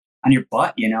on your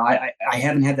butt. I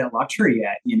haven't had that luxury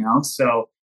yet. So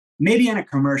maybe in a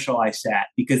commercial I sat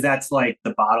because that's like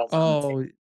the bottle. Oh.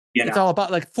 It's all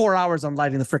about like 4 hours on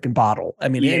lighting the freaking bottle. I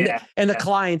mean, and the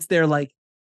clients, they're like,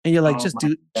 and you're like, just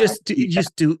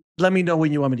do. Let me know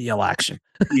when you want me to yell action.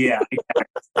 Yeah,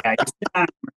 exactly.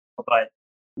 But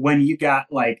when you got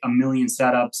like a million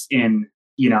setups in,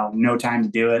 no time to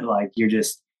do it, like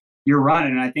you're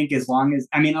running. And I think as long as,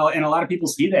 and a lot of people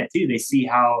see that too. They see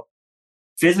how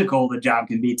physical the job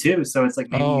can be too. So it's like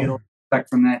maybe you get respect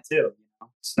from that too.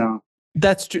 So.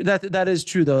 That's true. That is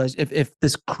true though. If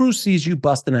this crew sees you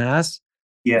busting ass,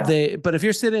 but if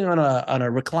you're sitting on a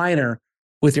recliner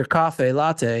with your cafe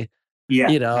latte,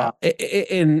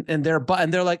 and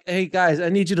they're like, hey guys, I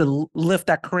need you to lift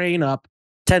that crane up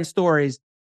 10 stories.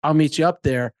 I'll meet you up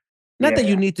there. Not that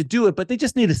you need to do it, but they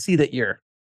just need to see that you're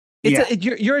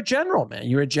a general, man.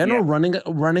 You're a general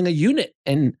running a unit,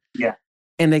 and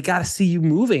they got to see you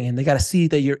moving, and they got to see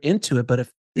that you're into it. But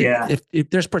if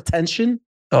there's pretension,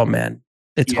 oh man,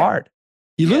 it's hard.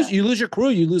 You lose your crew,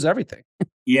 you lose everything.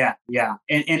 Yeah.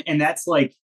 And that's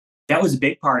like, that was a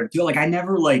big part of it too. Like I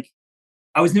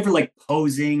was never like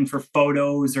posing for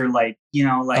photos or like,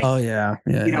 doing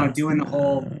the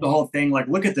whole thing. Like,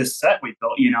 look at this set we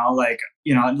built,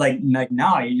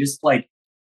 no, you just like,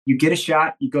 you get a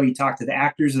shot, you talk to the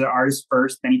actors or the artists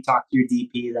first, then you talk to your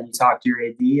DP, then you talk to your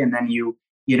AD, and then you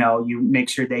make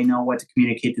sure they know what to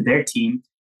communicate to their team.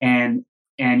 And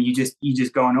you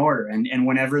just go in order. And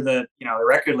whenever the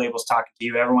record label's talking to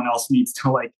you, everyone else needs to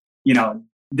like,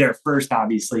 they're first,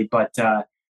 obviously. But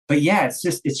yeah, it's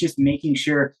just making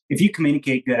sure if you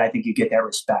communicate good, I think you get that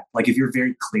respect. Like if you're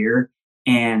very clear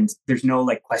and there's no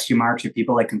like question marks or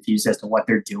people like confused as to what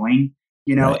they're doing,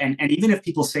 right. And even if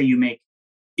people say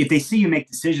if they see you make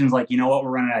decisions like, we're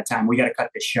running out of time, we got to cut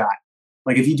this shot.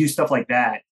 Like if you do stuff like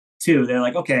that too, they're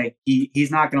like, okay, he's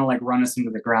not going to like run us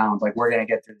into the ground. Like we're going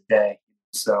to get through the day.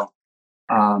 So,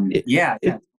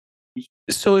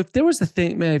 So if there was a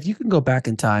thing, man, if you can go back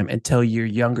in time and tell your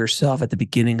younger self at the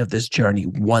beginning of this journey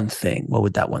one thing, what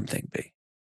would that one thing be?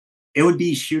 It would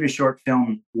be shoot a short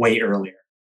film way earlier.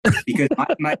 Because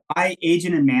my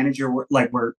agent and manager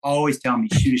were always telling me,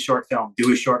 shoot a short film,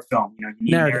 do a short film. You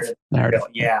need narrative.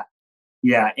 Yeah.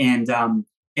 And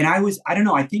I don't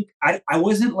know, I think I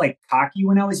wasn't like cocky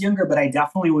when I was younger, but I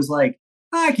definitely was like,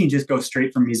 I can just go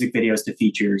straight from music videos to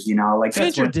features, like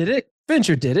that's Fincher did it.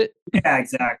 Fincher did it. Yeah,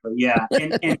 exactly. Yeah.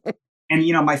 And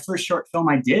you know, my first short film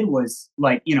I did was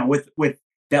like, you know, with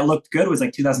that looked good was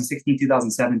like 2016,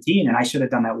 2017. And I should have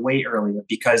done that way earlier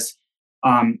because,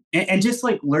 and just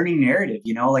like learning narrative,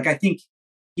 you know, like I think,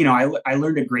 you know, I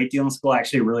learned a great deal in school. I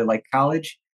actually really liked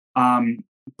college.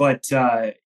 But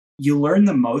you learn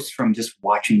the most from just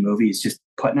watching movies, just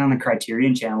putting on the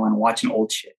Criterion Channel and watching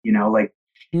old shit, you know, like,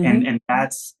 and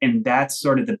that's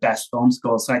sort of the best film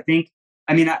school. So I think,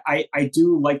 I mean, I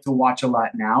do like to watch a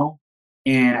lot now.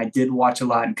 And I did watch a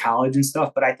lot in college and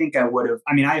stuff, but I think I would have.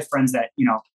 I mean, I have friends that, you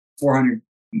know,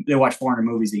 they watch 400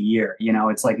 movies a year. You know,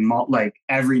 it's like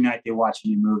every night they watch a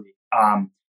new movie.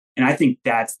 And I think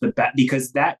that's the best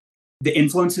because the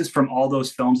influences from all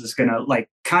those films is going to like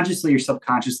consciously or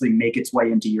subconsciously make its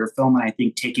way into your film. And I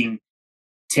think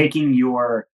taking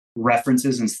your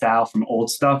references and style from old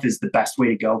stuff is the best way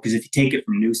to go. Because if you take it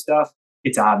from new stuff,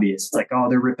 it's obvious. It's like, oh,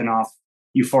 they're ripping off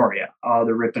Euphoria. Oh,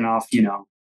 they're ripping off, you know,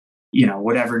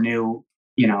 whatever new,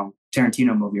 you know,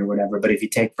 Tarantino movie or whatever. But if you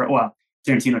take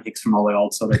Tarantino takes from all the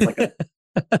old, so that's like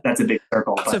that's a big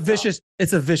circle. It's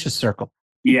a vicious circle.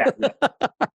 Yeah.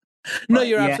 No,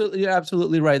 you're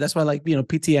absolutely right. That's why, like, you know,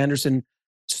 P.T. Anderson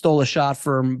stole a shot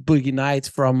from Boogie Nights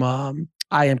from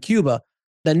I Am Cuba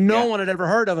that no one had ever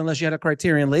heard of unless you had a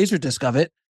Criterion Laserdisc of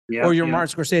it, or your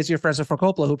Martin Scorsese or Francis Ford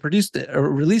Coppola who produced it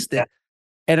or released it,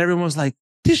 and everyone was like,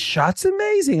 "This shot's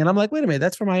amazing," and I'm like, "Wait a minute,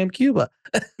 that's from I Am Cuba."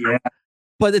 Yeah,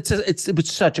 but it was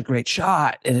such a great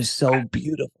shot and it's so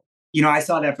beautiful. You know, I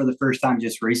saw that for the first time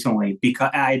just recently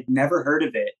because I'd never heard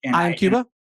of it. And I Am Cuba.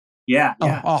 Yeah.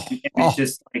 It's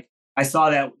just like I saw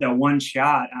that one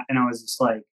shot and I was just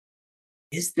like,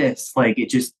 "Is this like it?"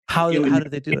 Just how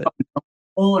did they do it?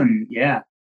 And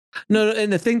no,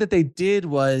 and the thing that they did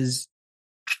was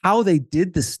how they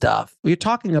did the stuff. We're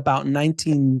talking about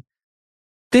 1950s.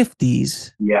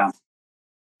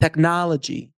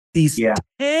 Technology. These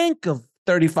tank of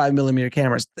 35 millimeter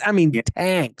cameras. I mean,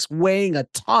 tanks weighing a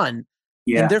ton.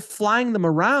 Yeah. And they're flying them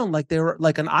around like they were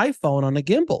like an iPhone on a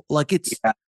gimbal. Like it's,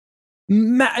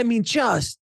 I mean,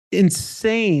 just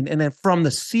insane. And then from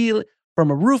the ceiling, from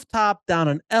a rooftop down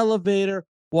an elevator,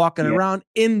 walking around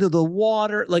into the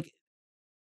water, like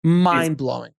mind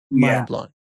blowing. Mind blowing.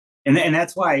 And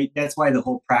that's why the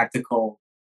whole practical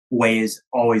way is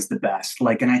always the best.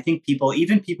 Like, and I think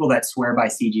even people that swear by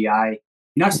CGI,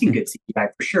 you know, I've seen good CGI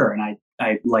for sure, and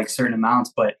I like certain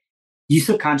amounts, but you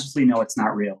subconsciously know it's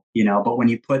not real, you know. But when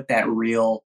you put that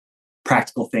real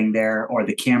practical thing there, or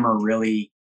the camera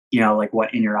really, you know, like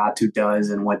what Inarritu does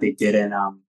and what they did in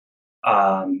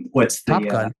what's the Top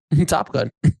Gun? Top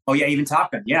Gun. Oh yeah, even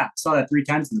Top Gun. Yeah, I saw that 3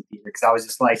 times in the theater because I was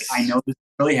just like, I know this is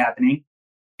really happening,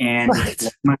 and it blew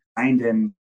my mind.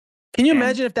 And can you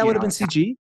imagine if that would have been CG?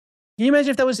 Can you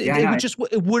imagine if that was?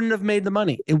 It wouldn't have made the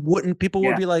money. It wouldn't. People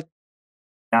would be like,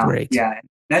 great. Yeah,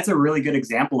 that's a really good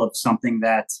example of something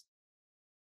that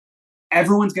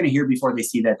everyone's going to hear before they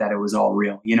see that it was all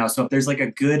real. You know, so if there's like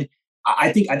a good,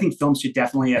 I think films should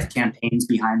definitely have campaigns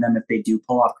behind them if they do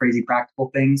pull off crazy practical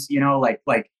things. You know, like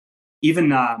even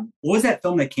what was that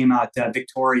film that came out?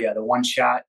 Victoria, the one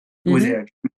shot. Was it a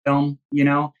film? You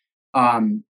know,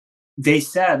 they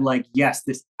said like, yes,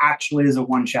 this actually is a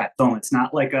one shot film. It's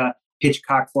not like a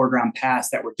Hitchcock foreground pass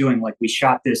that we're doing. Like we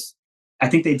shot this. I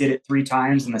think they did it 3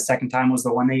 times, and the second time was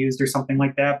the one they used or something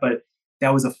like that. But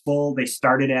that was they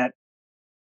started at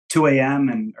 2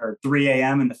 a.m. or 3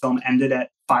 a.m. and the film ended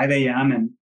at 5 a.m. And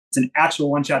it's an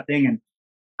actual one-shot thing. And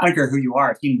I don't care who you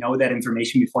are. If you know that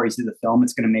information before you see the film,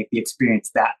 it's going to make the experience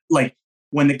that, like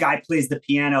when the guy plays the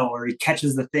piano or he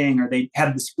catches the thing or they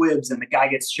have the squibs and the guy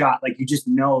gets shot, like you just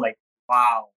know, like,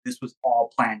 wow, this was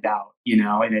all planned out, you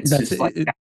know? And it's just like...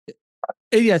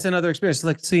 it's another experience. It's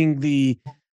like seeing the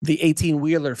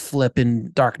 18-wheeler flip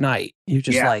in Dark Knight. You're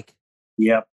just like,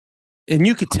 yep. And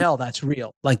you could tell that's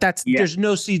real. Like there's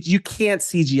no CG. You can't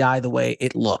CGI the way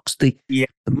it looks. The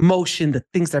motion, the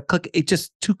things that are clicking, it's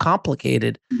just too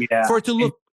complicated for it to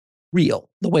look real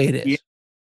the way it is. Yeah.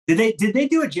 Did they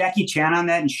do a Jackie Chan on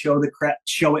that and show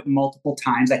it multiple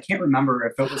times? I can't remember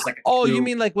if it was like you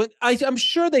mean like when I'm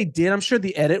sure they did. I'm sure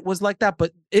the edit was like that,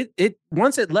 but it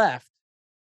once it left,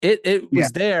 it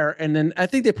was there, and then I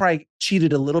think they probably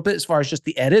cheated a little bit as far as just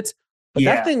the edits. But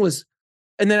that thing was,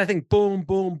 and then I think boom,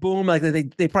 boom, boom, like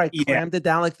they probably crammed it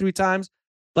down like 3 times,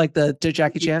 like the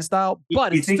Jackie Chan style.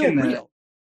 But it's still real.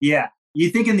 Yeah, you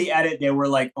think in the edit they were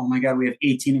like, oh my god, we have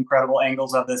 18 incredible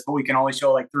angles of this, but we can only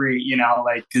show like 3. You know,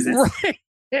 like because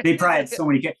they probably had so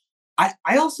many.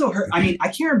 I also heard. I mean, I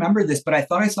can't remember this, but I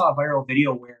thought I saw a viral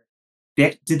video where.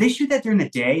 Did they shoot that during the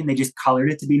day and they just colored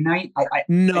it to be night?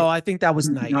 I think that was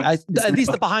night. At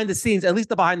least the behind the scenes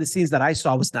that I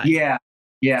saw was night. Yeah.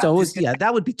 Yeah. So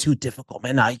that would be too difficult,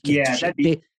 man. No, you can't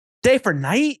day for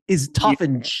night is tough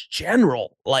in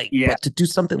general. Like, but to do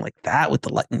something like that with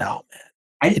the light, no, man.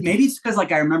 Maybe it's because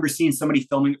like I remember seeing somebody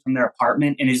filming it from their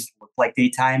apartment and it just looked like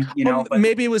daytime, you know. But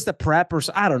maybe it was the prep or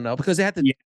I don't know, because they had to,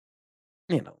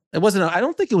 you know, it wasn't. I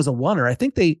don't think it was a oneer. I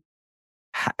think they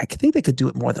could do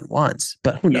it more than once,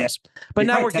 but who knows? But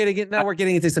now we're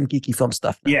getting into some geeky film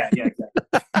stuff. Now. Yeah, exactly.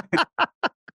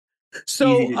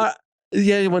 So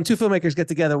when two filmmakers get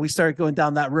together, we start going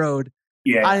down that road.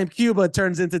 Yeah, I Am Cuba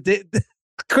turns into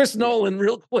Chris Nolan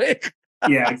real quick.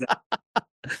 Yeah, exactly.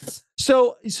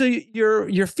 So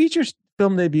your feature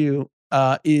film debut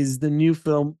is the new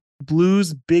film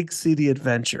Blues Big City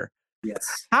Adventure.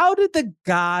 Yes. How did the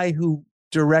guy who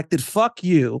directed Fuck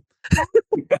You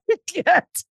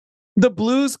get the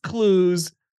Blues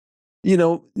Clues? You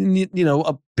know,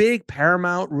 a big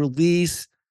Paramount release.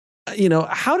 You know,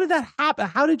 how did that happen?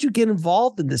 How did you get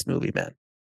involved in this movie, man?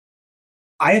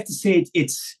 I have to say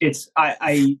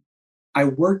I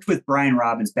worked with Brian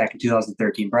Robbins back in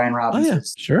 2013. Brian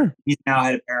Robbins, he's now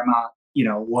head of Paramount. You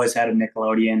know, was head of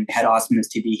Nickelodeon, had Awesomeness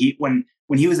TV. When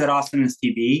he was at Awesomeness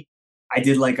TV, I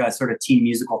did like a sort of teen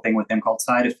musical thing with him called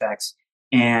Side Effects,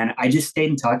 and I just stayed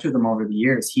in touch with him over the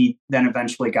years. He then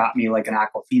eventually got me like an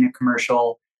Aquafina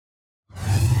commercial.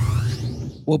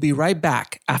 We'll be right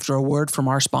back after a word from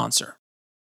our sponsor.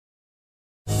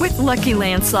 With Lucky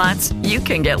Land Slots, you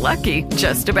can get lucky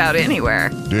just about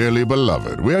anywhere. Dearly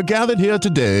beloved, we are gathered here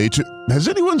today to... Has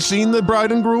anyone seen the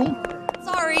bride and groom?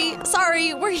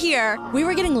 Sorry, we're here. We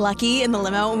were getting lucky in the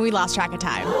limo and we lost track of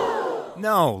time.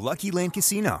 No, Lucky Land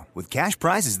Casino, with cash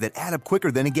prizes that add up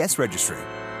quicker than a guest registry.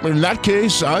 In that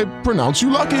case, I pronounce you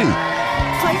lucky.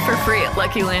 Play for free at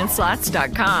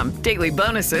LuckyLandSlots.com. Daily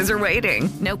bonuses are waiting.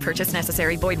 No purchase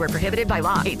necessary. Void where prohibited by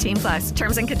law. 18+.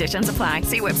 Terms and conditions apply.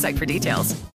 See website for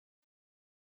details.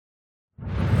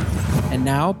 And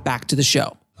now back to the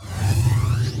show.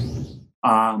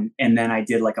 And then I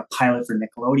did like a pilot for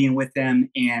Nickelodeon with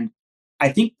them. And I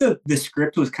think the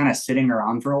script was kind of sitting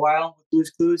around for a while with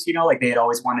Blue's Clues, you know, like they had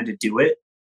always wanted to do it.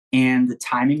 And the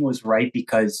timing was right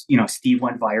because, you know, Steve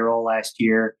went viral last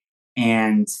year.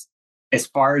 And as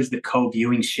far as the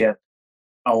co-viewing ship,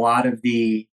 a lot of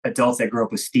the adults that grew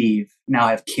up with Steve now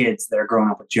have kids that are growing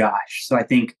up with Josh. So I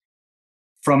think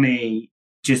from a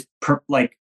a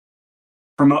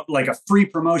free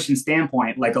promotion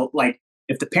standpoint, like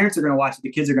if the parents are going to watch it,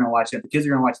 the kids are going to watch it. If the kids are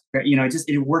going to watch it, you know,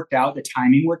 it worked out. The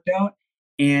timing worked out.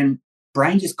 And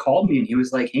Brian just called me and he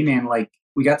was like, hey man, like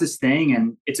we got this thing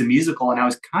and it's a musical. And I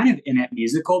was kind of in that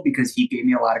musical because he gave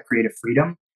me a lot of creative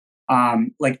freedom.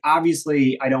 Like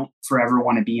obviously I don't forever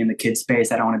want to be in the kid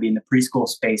space. I don't want to be in the preschool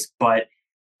space, but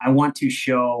I want to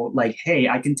show like, hey,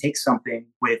 I can take something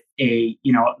with a,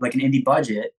 you know, like an indie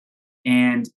budget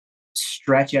and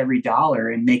stretch every dollar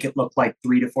and make it look like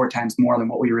 3 to 4 times more than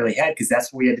what we really had. Cause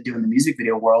that's what we had to do in the music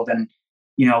video world. And,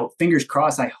 you know, fingers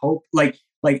crossed, I hope like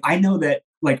I know that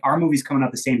like our movie's coming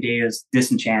out the same day as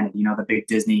Disenchanted, you know, the big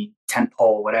Disney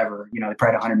tentpole, whatever, you know, they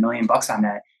probably had $100 million on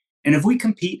that. And if we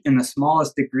compete in the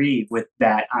smallest degree with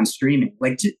that on streaming,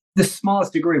 like the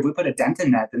smallest degree, if we put a dent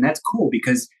in that, then that's cool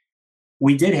because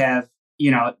we did have, you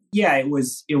know, yeah, it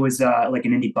was like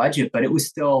an indie budget, but it was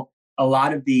still a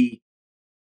lot of the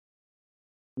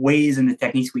ways and the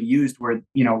techniques we used were,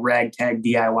 you know, ragtag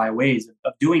DIY ways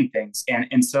of doing things.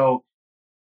 And so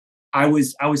I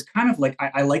was kind of like,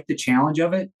 I liked the challenge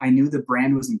of it. I knew the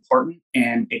brand was important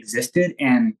and existed.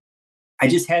 And I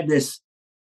just had this,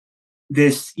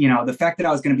 you know, the fact that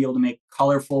I was going to be able to make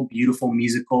colorful, beautiful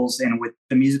musicals, and with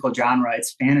the musical genre,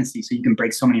 it's fantasy. So you can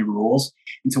break so many rules.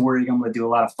 And so we're able to do a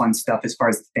lot of fun stuff as far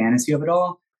as the fantasy of it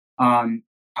all. I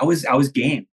was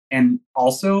game. And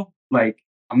also like,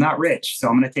 I'm not rich, so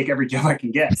I'm going to take every job I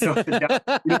can get. So you know,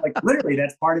 like literally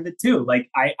that's part of it too. Like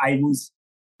I've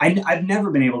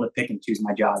never been able to pick and choose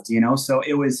my jobs, you know? So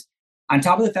it was on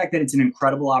top of the fact that it's an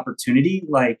incredible opportunity.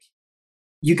 Like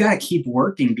you got to keep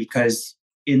working because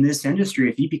in this industry,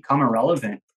 if you become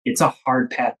irrelevant, it's a hard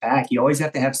path back. You always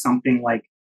have to have something like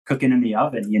cooking in the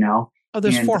oven, you know? Oh,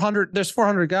 there's 400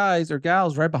 guys or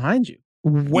gals right behind you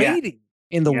waiting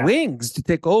in the wings to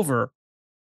take over.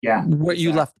 Yeah. What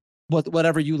you left,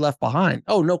 whatever you left behind.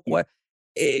 Oh, no.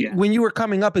 When you were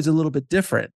coming up, it's a little bit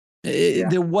different.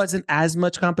 There wasn't as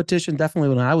much competition. Definitely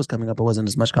when I was coming up, it wasn't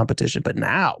as much competition, but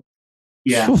now.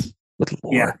 Yeah. Good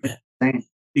Lord, man.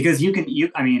 Because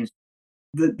I mean,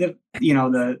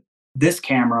 this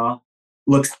camera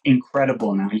looks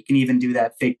incredible now. You can even do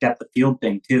that fake depth of field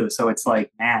thing too. So it's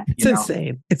like, man, it's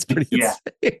insane. It's pretty insane.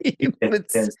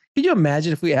 It is. Can you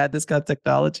imagine if we had this kind of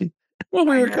technology when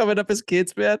we were coming up as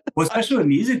kids, man? Well, especially with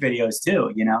music videos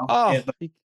too, you know? Oh,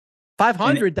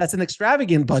 $500, that's an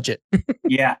extravagant budget.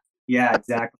 Yeah,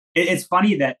 exactly. It's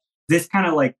funny that this kind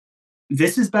of like,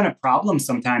 this has been a problem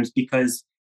sometimes because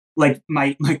like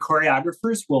my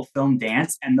choreographers will film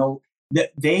dance and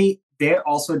they're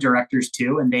also directors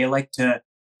too. And they like to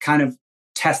kind of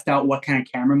test out what kind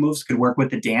of camera moves could work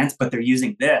with the dance, but they're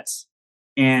using this.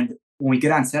 And when we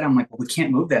get on set, I'm like, well, we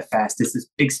can't move that fast. It's this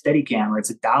big steady camera. It's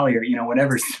a dolly or,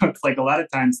 whatever. So it's like a lot of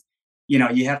times,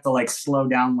 you have to like slow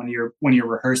down when you're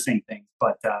rehearsing things.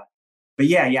 But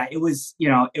yeah, it was,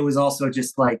 it was also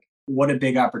just like, what a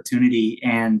big opportunity.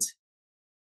 And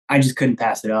I just couldn't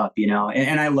pass it up,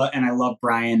 and I love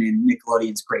Brian, and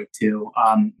Nickelodeon's great too.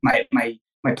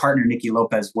 My partner, Nikki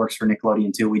Lopez, works for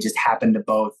Nickelodeon too. We just happen to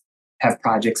both have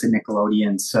projects at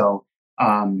Nickelodeon. So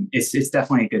it's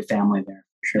definitely a good family there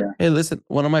for sure. Hey, listen,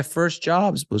 one of my first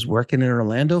jobs was working in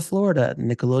Orlando, Florida at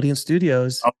Nickelodeon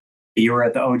Studios. Oh, you were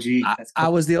at the OG. I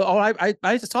was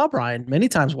I saw Brian many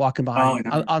times walking by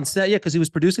on set. Yeah, because he was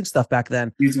producing stuff back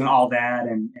then. He was doing all that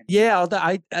and yeah, all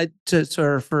that.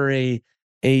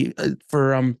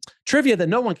 For trivia that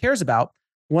no one cares about.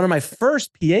 One of my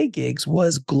first PA gigs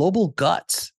was Global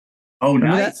Guts. Oh,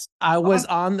 nice! I was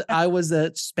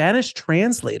a Spanish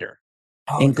translator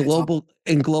in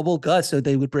Global Guts. So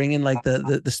they would bring in like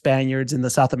the Spaniards and the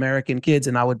South American kids,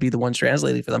 and I would be the one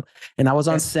translating for them. And I was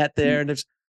on set there, and it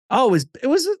was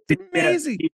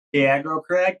amazing. The aggro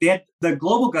Craig. The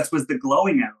Global Guts was the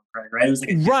glowing aggro Craig, right? It was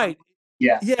like right.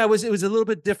 Yeah. It was a little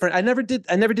bit different. I never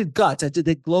did Guts. I did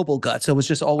the Global Guts. So it was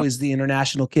just always the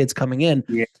international kids coming in.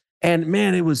 Yeah. And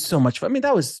man, it was so much fun. I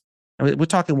mean, we're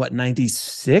talking what,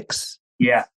 96?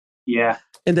 Yeah. Yeah.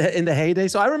 In the heyday.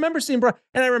 So I remember seeing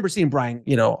Brian,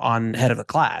 on Head of the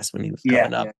Class when he was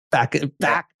coming up back in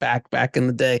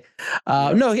the day.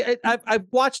 I've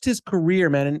watched his career,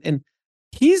 man, and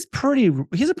he's a pretty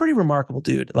remarkable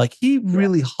dude. Like he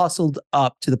really hustled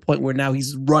up to the point where now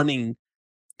he's running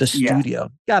the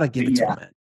studio. Gotta give it to him, man.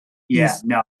 Yeah,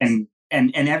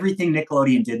 and everything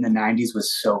Nickelodeon did in the 90s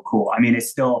was so cool. I mean, it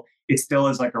still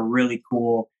is like a really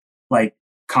cool like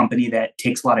company that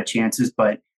takes a lot of chances,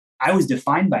 but I was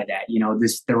defined by that,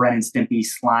 the Ren and Stimpy,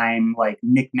 Slime, like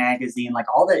Nick Magazine, like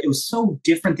all that. It was so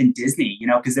different than Disney,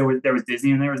 because there was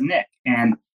Disney and there was Nick,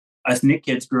 and us Nick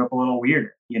kids grew up a little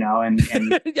weirder, and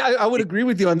yeah, I would agree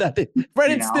with you on that.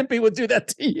 Ren and Stimpy would do that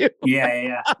to you.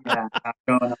 Yeah.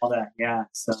 And all that. Yeah.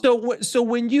 So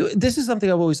when this is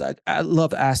something I've always, I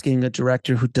love asking a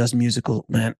director who does musical,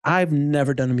 man. I've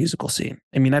never done a musical scene.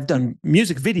 I mean, I've done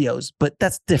music videos, but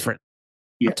that's different.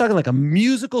 Yeah. I'm talking like a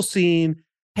musical scene.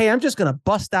 Hey, I'm just going to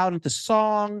bust out into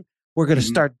song. We're going to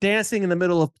start dancing in the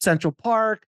middle of Central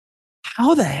Park.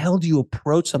 How the hell do you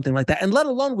approach something like that? And let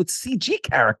alone with CG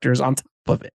characters on top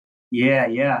of it.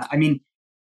 Yeah. I mean,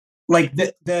 like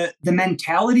the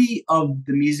mentality of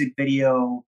the music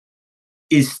video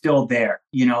is still there,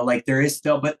 like there is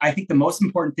still, but I think the most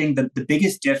important thing, the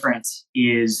biggest difference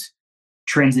is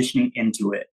transitioning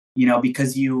into it,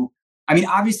 because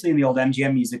obviously in the old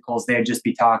MGM musicals, they'd just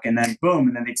be talking, then boom,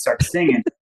 and then they'd start singing.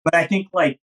 But I think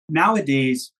like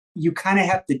nowadays, you kind of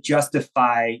have to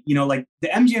justify, like the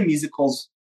MGM musicals,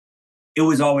 it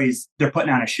was always, they're putting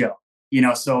on a show,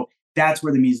 so that's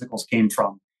where the musicals came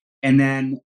from. And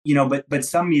then, but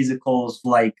some musicals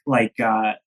like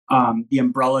the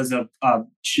Umbrellas of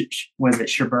was it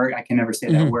Cherbourg? I can never say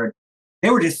that word. They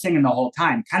were just singing the whole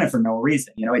time, kind of for no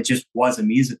reason, it just was a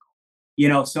musical,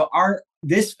 so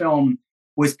this film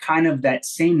was kind of that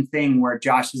same thing where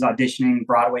Josh is auditioning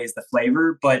Broadway is the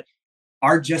flavor, but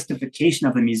our justification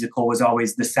of the musical was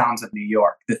always the sounds of New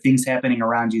York, the things happening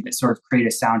around you that sort of create a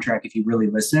soundtrack if you really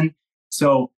listen.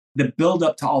 So the build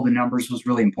up to all the numbers was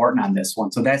really important on this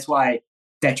one. So that's why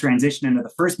that transition into the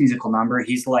first musical number,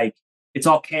 he's like, it's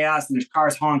all chaos and there's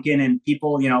cars honking and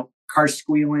people, cars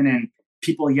squealing and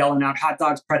people yelling out hot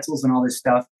dogs, pretzels, and all this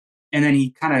stuff. And then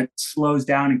he kind of slows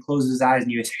down and closes his eyes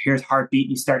and you hear his heartbeat.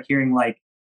 And you start hearing like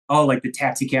the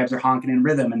taxi cabs are honking in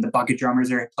rhythm and the bucket drummers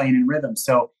are playing in rhythm.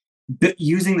 So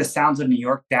using the sounds of New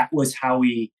York, that was how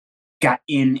we got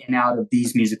in and out of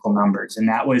these musical numbers. And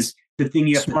that was the thing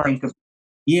you have to think of.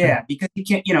 Yeah, because you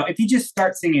can't, if you just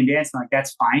start singing and dancing, like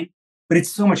that's fine. But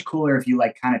it's so much cooler if you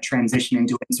like kind of transition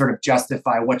into it and sort of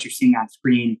justify what you're seeing on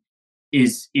screen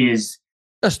is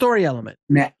a story element.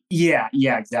 Yeah,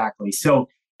 exactly. So,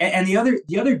 and the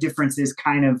other difference is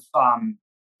kind of,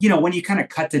 when you kind of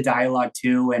cut the dialogue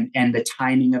too, and the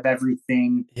timing of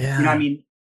everything. Yeah.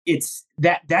 It's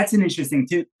that's an interesting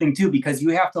thing too, because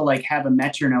you have to like have a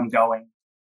metronome going,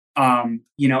 and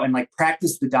like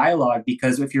practice the dialogue,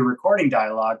 because if you're recording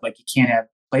dialogue, like you can't have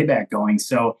playback going.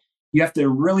 So you have to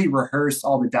really rehearse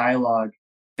all the dialogue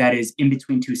that is in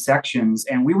between two sections.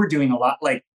 And we were doing a lot,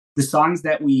 like the songs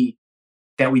that we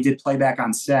did playback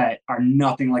on set are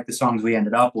nothing like the songs we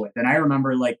ended up with. And I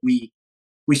remember like we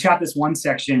shot this one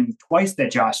section twice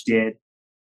that Josh did,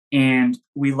 and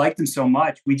we liked them so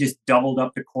much, we just doubled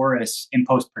up the chorus in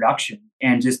post-production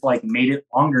and just like made it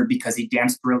longer because he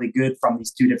danced really good from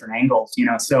these two different angles, you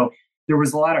know? So there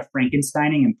was a lot of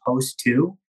Frankensteining in post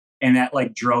too. And that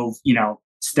like drove, you know,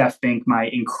 Steph Fink, my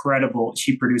incredible,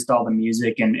 she produced all the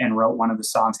music and wrote one of the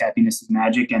songs, Happiness is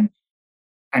Magic. And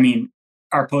I mean,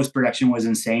 our post-production was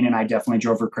insane and I definitely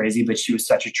drove her crazy, but she was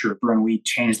such a trooper and we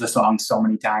changed the song so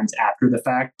many times after the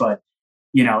fact. But,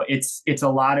 you know, it's a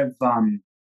lot of,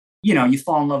 you know, you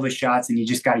fall in love with shots and you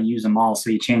just got to use them all. So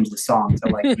you change the song to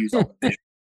like use all the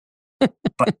visuals.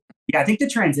 But yeah, I think the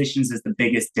transitions is the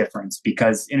biggest difference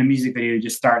because in a music video, you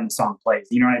just start and the song plays.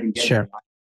 You don't even get Sure.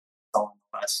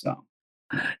 So.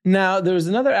 Now, there's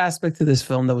another aspect to this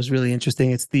film that was really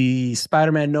interesting. It's the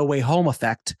Spider-Man No Way Home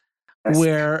effect,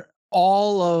 where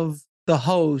all of the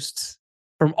hosts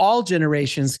from all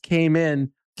generations came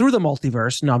in through the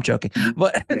multiverse. No, I'm joking.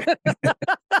 But they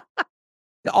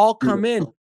all come in.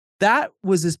 That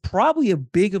was as probably a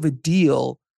big of a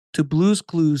deal to Blue's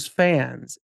Clues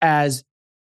fans as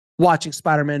watching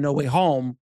Spider-Man No Way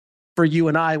Home. For you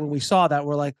and I, when we saw that,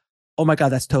 we're like, oh my God,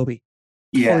 that's Toby.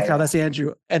 Yeah, holy cow, that's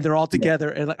Andrew. And they're all together.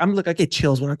 And like, I get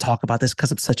chills when I talk about this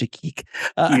because I'm such a geek.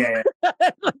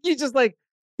 You just like,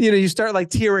 you know, you start like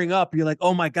tearing up. You're like,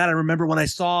 oh my God, I remember when I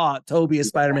saw Toby as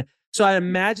Spider-Man. So I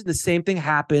imagine the same thing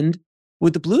happened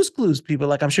with the Blue's Clues people.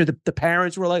 Like, I'm sure the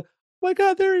parents were like, oh my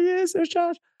God, there he is. There's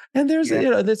Josh. And there's, you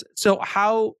know, this. So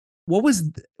what was,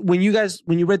 when you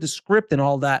read the script and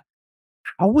all that,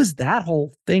 how was that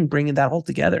whole thing, bringing that whole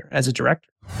together as a director?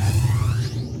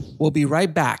 We'll be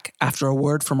right back after a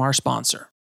word from our sponsor.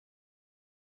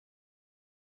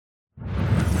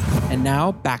 And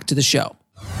now back to the show.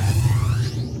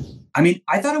 I mean,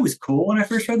 I thought it was cool when I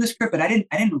first read the script, but I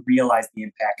didn't realize the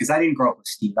impact because I didn't grow up with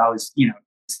Steve. I was, you know,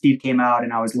 Steve came out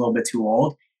and I was a little bit too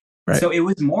old. Right. So it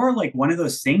was more like one of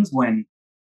those things when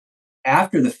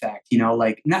after the fact, you know,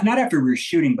 like not after we were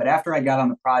shooting, but after I got on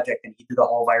the project and he did the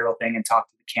whole viral thing and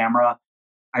talked to the camera,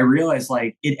 I realized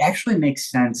like it actually makes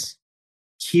sense.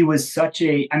 He was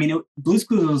Blue's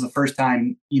Clues was the first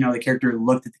time, you know, the character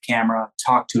looked at the camera,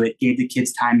 talked to it, gave the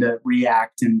kids time to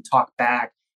react and talk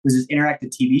back. It was this interactive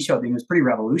TV show thing. It was pretty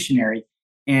revolutionary.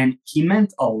 And he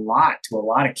meant a lot to a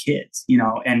lot of kids, you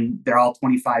know, and they're all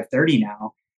 25, 30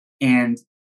 now. And,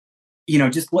 you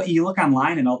know, just what you look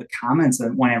online and all the comments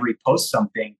and whenever he posts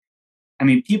something, I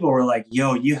mean, people were like,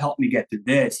 yo, you helped me get through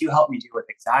this. You helped me deal with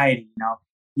anxiety, you know.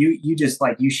 You just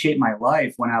like, you shaped my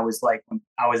life when I was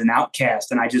an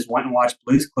outcast and I just went and watched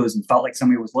Blue's Clues and felt like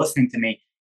somebody was listening to me.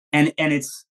 And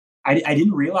I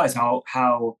didn't realize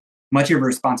how much of a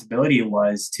responsibility it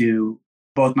was to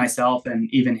both myself and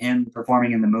even him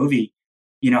performing in the movie,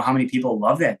 you know, how many people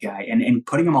love that guy and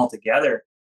putting them all together.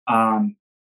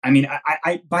 I mean,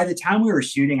 I by the time we were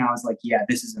shooting, I was like, yeah,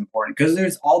 this is important because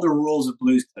there's all the rules of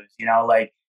Blue's Clues, you know,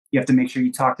 like, you have to make sure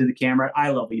you talk to the camera at eye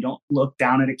level. You don't look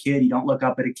down at a kid. You don't look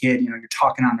up at a kid. You know, you're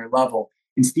talking on their level.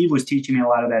 And Steve was teaching me a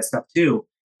lot of that stuff too,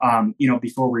 you know,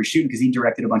 before we were shooting, because he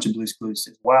directed a bunch of Blue's Clues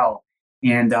as well.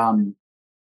 And,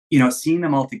 you know, seeing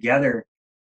them all together,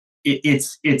 it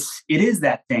is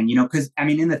that thing, you know, because, I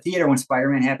mean, in the theater when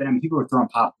Spider-Man happened, I mean, people were throwing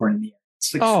popcorn in the air.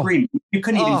 It's like screaming. You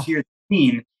couldn't even hear the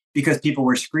scene because people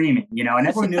were screaming, you know, and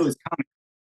everyone knew it was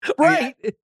coming. Right. I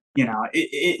mean, you know,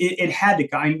 it had to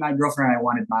come. I mean, my girlfriend and I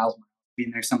wanted Miles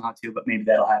being there somehow too, but maybe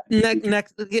that'll happen.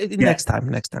 Next time.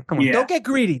 Come on. Yeah. Don't get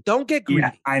greedy.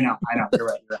 Yeah, I know. You're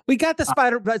right. We got the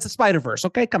Spider-Verse.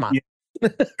 Okay, come on. Yeah.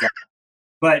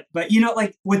 But you know,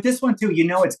 like with this one too, you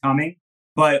know it's coming,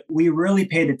 but we really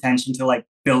paid attention to like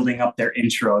building up their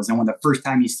intros and when the first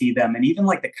time you see them, and even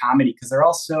like the comedy, because they're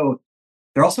all so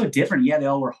different. Yeah, they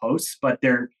all were hosts, but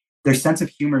their sense of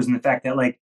humor is in the fact that,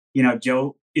 like, you know,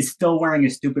 Joe is still wearing a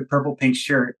stupid purple pink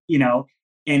shirt, you know,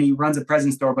 and he runs a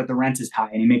present store, but the rent is high,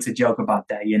 and he makes a joke about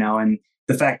that, you know, and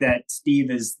the fact that Steve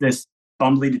is this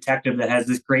bumbly detective that has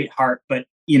this great heart, but,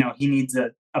 you know, he needs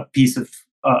a piece of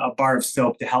a bar of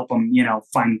soap to help him, you know,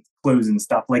 find clues and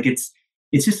stuff. Like it's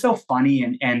just so funny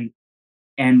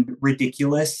and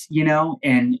ridiculous, you know,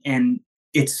 and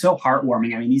it's so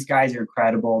heartwarming. I mean, these guys are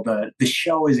incredible. The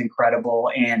show is incredible,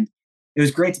 and it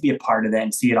was great to be a part of that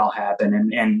and see it all happen.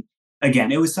 And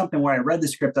again, it was something where I read the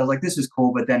script, I was like, this is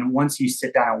cool. But then once you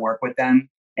sit down and work with them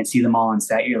and see them all on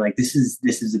set, you're like, this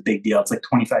is a big deal. It's like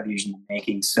 25 years in the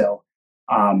making. So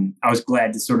I was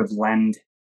glad to sort of lend,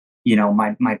 you know,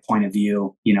 my point of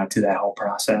view, you know, to that whole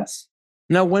process.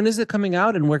 Now, when is it coming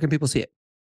out and where can people see it?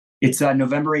 It's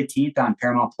November 18th on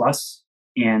Paramount Plus.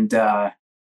 And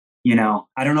you know,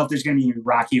 I don't know if there's going to be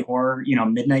Rocky Horror, you know,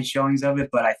 midnight showings of it,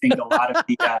 but I think a lot of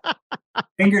the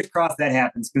fingers crossed that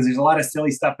happens, because there's a lot of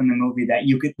silly stuff in the movie that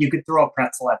you could throw a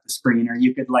pretzel at the screen, or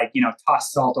you could, like, you know,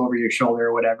 toss salt over your shoulder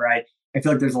or whatever. I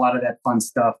feel like there's a lot of that fun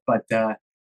stuff, but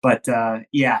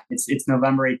yeah, it's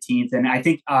November 18th, and I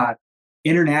think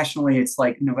internationally it's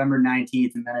like November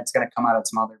 19th, and then it's going to come out of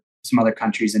some other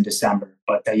countries in December.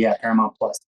 But yeah, Paramount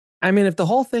Plus. I mean, if the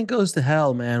whole thing goes to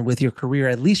hell, man, with your career,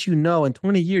 at least, you know, in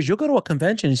 20 years, you'll go to a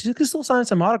convention and you can still sign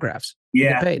some autographs.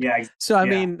 Yeah. So, I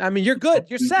mean, you're good.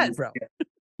 You're set, bro.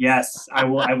 Yes, I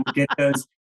will get those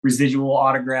residual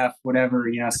autograph, whatever,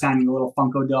 you know, signing the little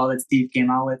Funko doll that Steve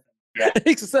came out with. Yeah.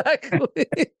 Exactly.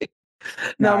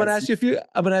 Now, I'm going to ask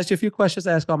you a few questions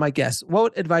I ask all my guests.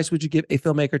 What advice would you give a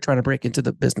filmmaker trying to break into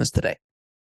the business today?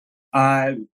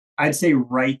 I'd say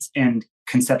write and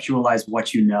conceptualize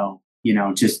what you know. You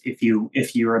know, just if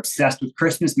you're obsessed with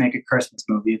Christmas, make a Christmas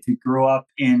movie. If you grew up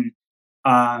in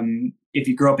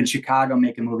Chicago,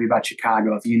 make a movie about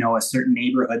Chicago. If you know a certain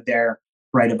neighborhood there,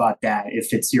 write about that.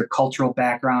 If it's your cultural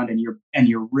background and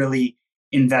you're really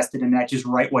invested in that, just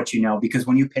write what you know. Because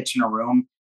when you pitch in a room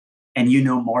and you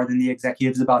know more than the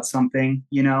executives about something,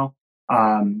 you know,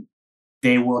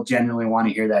 they will genuinely want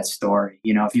to hear that story.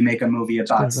 You know, if you make a movie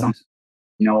about something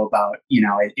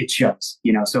it shows,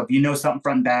 you know. So if you know something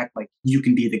front and back, like, you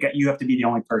can be the guy. You have to be the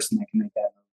only person that can make that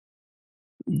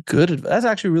movie. Good. That's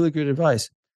actually really good advice.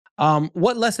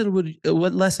 What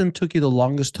lesson took you the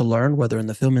longest to learn, whether in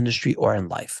the film industry or in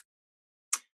life?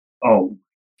 Oh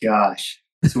gosh.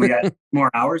 So we got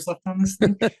more hours left on this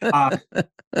thing.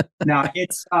 No,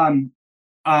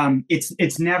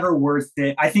 it's never worth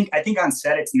it. I think on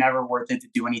set, it's never worth it to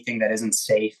do anything that isn't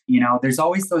safe. You know, there's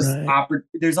always those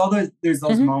there's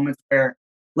those moments where,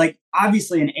 like,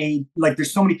 obviously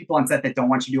there's so many people on set that don't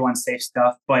want you to do unsafe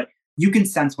stuff, but you can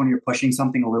sense when you're pushing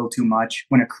something a little too much,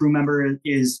 when a crew member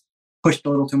is pushed a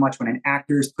little too much, when an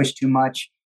actor is pushed too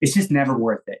much. It's just never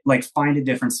worth it. Like, find a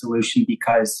different solution,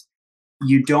 because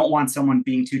you don't want someone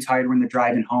being too tired when they're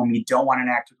driving home. You don't want an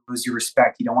actor to lose your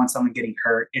respect. You don't want someone getting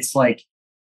hurt. It's like,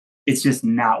 it's just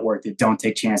not worth it. Don't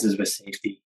take chances with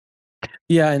safety.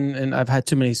 Yeah, and I've had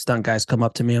too many stunt guys come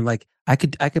up to me. I'm like, I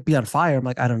could be on fire. I'm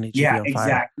like, I don't need you to be on fire.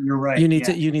 Yeah, exactly. You're right. You need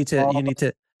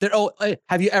to.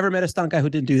 Have you ever met a stunt guy who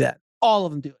didn't do that? All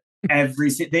of them do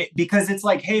it. Because it's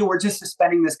like, hey, we're just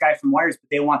suspending this guy from wires, but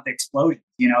they want the explosion,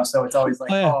 you know? So it's always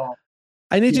like,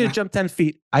 I need you to jump 10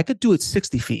 feet. I could do it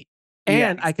 60 feet.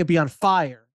 And I could be on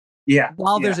fire. Yeah.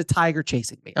 While there's a tiger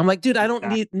chasing me. I'm like, dude, I don't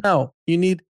need, no, you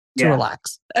need to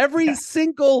relax. Every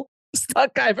single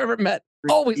stunt guy I've ever met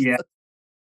always. Yeah.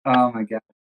 Oh my God.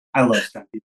 I love stunt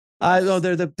people. No,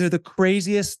 they're the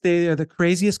craziest. They are the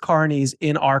craziest carnies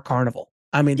in our carnival.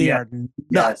 I mean, they are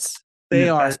nuts. They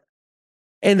are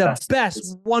in the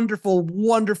best, wonderful,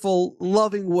 wonderful,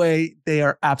 loving way. They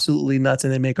are absolutely nuts,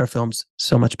 and they make our films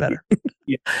so much better.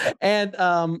 And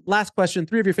last question: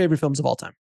 3 of your favorite films of all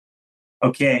time.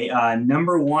 Okay,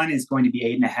 number 1 is going to be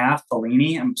 8.5,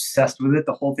 Fellini. I'm obsessed with it.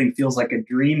 The whole thing feels like a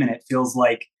dream, and it feels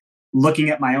like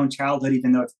looking at my own childhood,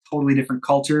 even though it's a totally different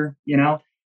culture, you know.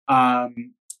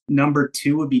 Number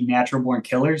 2 would be Natural Born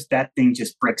Killers. That thing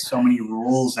just breaks so many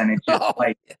rules, and it just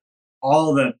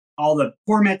all the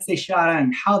formats they shot on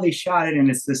and how they shot it, and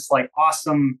it's this like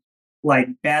awesome, like,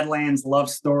 Badlands love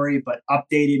story, but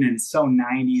updated, and it's so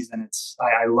 90s, and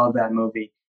I love that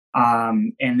movie.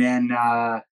 And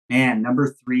then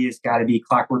number 3 has got to be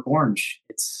Clockwork Orange.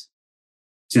 It's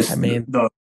just Kubrick.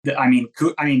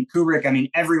 I mean,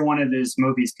 every one of his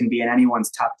movies can be in anyone's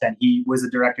top 10. He was a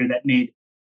director that made,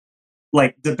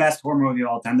 like, the best horror movie of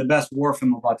all time, the best war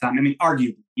film of all time. I mean,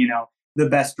 arguably, you know, the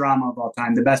best drama of all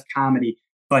time, the best comedy.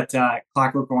 But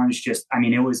Clockwork Orange, just, I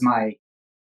mean, it was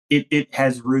it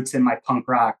has roots in my punk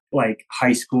rock, like,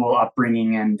 high school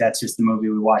upbringing, and that's just the movie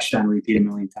we watched on repeat a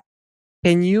million times.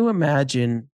 Can you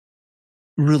imagine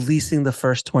releasing the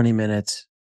first 20 minutes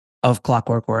of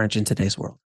Clockwork Orange in today's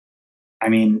world? I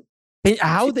mean,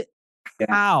 how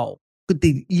could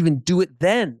they even do it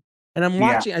then? And I'm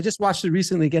watching, I just watched it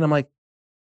recently again. I'm like,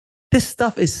 this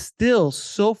stuff is still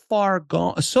so far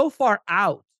gone, so far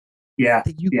out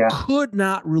that you could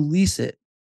not release it.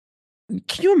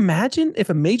 Can you imagine if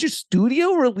a major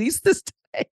studio released this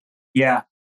today? Yeah.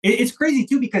 It's crazy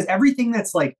too, because everything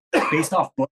that's like based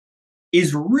off books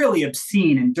is really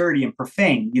obscene and dirty and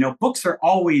profane. You know, books are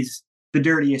always the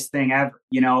dirtiest thing ever.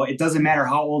 You know, it doesn't matter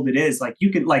how old it is. Like,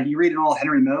 you read an old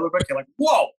Henry Miller book, you're like,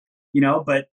 whoa, you know,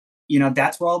 but, you know,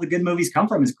 that's where all the good movies come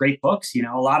from, is great books. You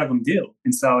know, a lot of them do.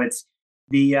 And so it's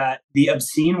the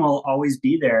obscene will always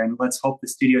be there. And let's hope the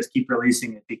studios keep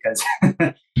releasing it, because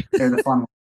they're the fun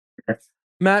ones.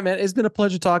 Matt, man, it's been a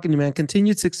pleasure talking to you, man.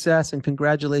 Continued success and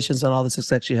congratulations on all the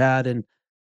success you had.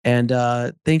 And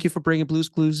thank you for bringing Blue's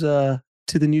Clues to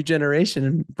the new generation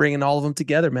and bringing all of them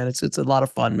together, man. It's a lot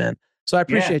of fun, man. So I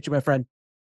appreciate you, my friend.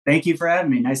 Thank you for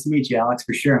having me. Nice to meet you, Alex,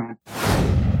 for sure, man.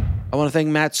 I want to thank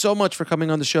Matt so much for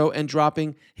coming on the show and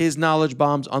dropping his knowledge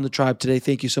bombs on the tribe today.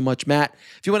 Thank you so much, Matt.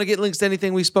 If you want to get links to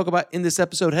anything we spoke about in this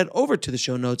episode, head over to the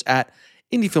show notes at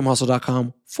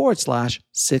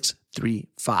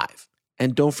indiefilmhustle.com/635.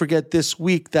 And don't forget this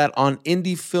week that on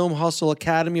Indie Film Hustle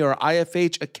Academy or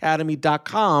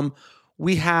ifhacademy.com,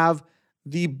 we have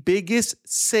the biggest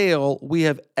sale we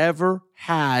have ever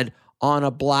had on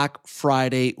a Black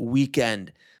Friday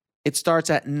weekend. It starts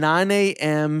at 9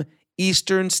 a.m.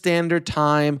 Eastern Standard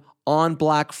Time on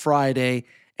Black Friday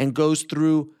and goes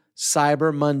through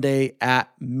Cyber Monday at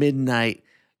midnight.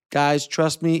 Guys,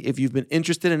 trust me, if you've been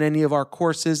interested in any of our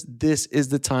courses, this is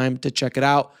the time to check it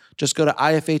out. Just go to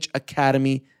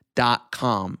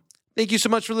ifhacademy.com. Thank you so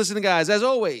much for listening, guys. As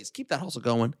always, keep that hustle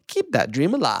going. Keep that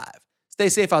dream alive. Stay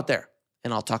safe out there,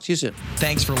 and I'll talk to you soon.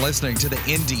 Thanks for listening to the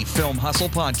Indie Film Hustle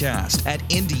podcast at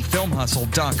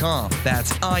indiefilmhustle.com.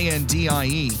 That's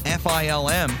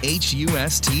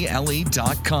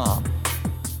INDIEFILMHUSTLE.com.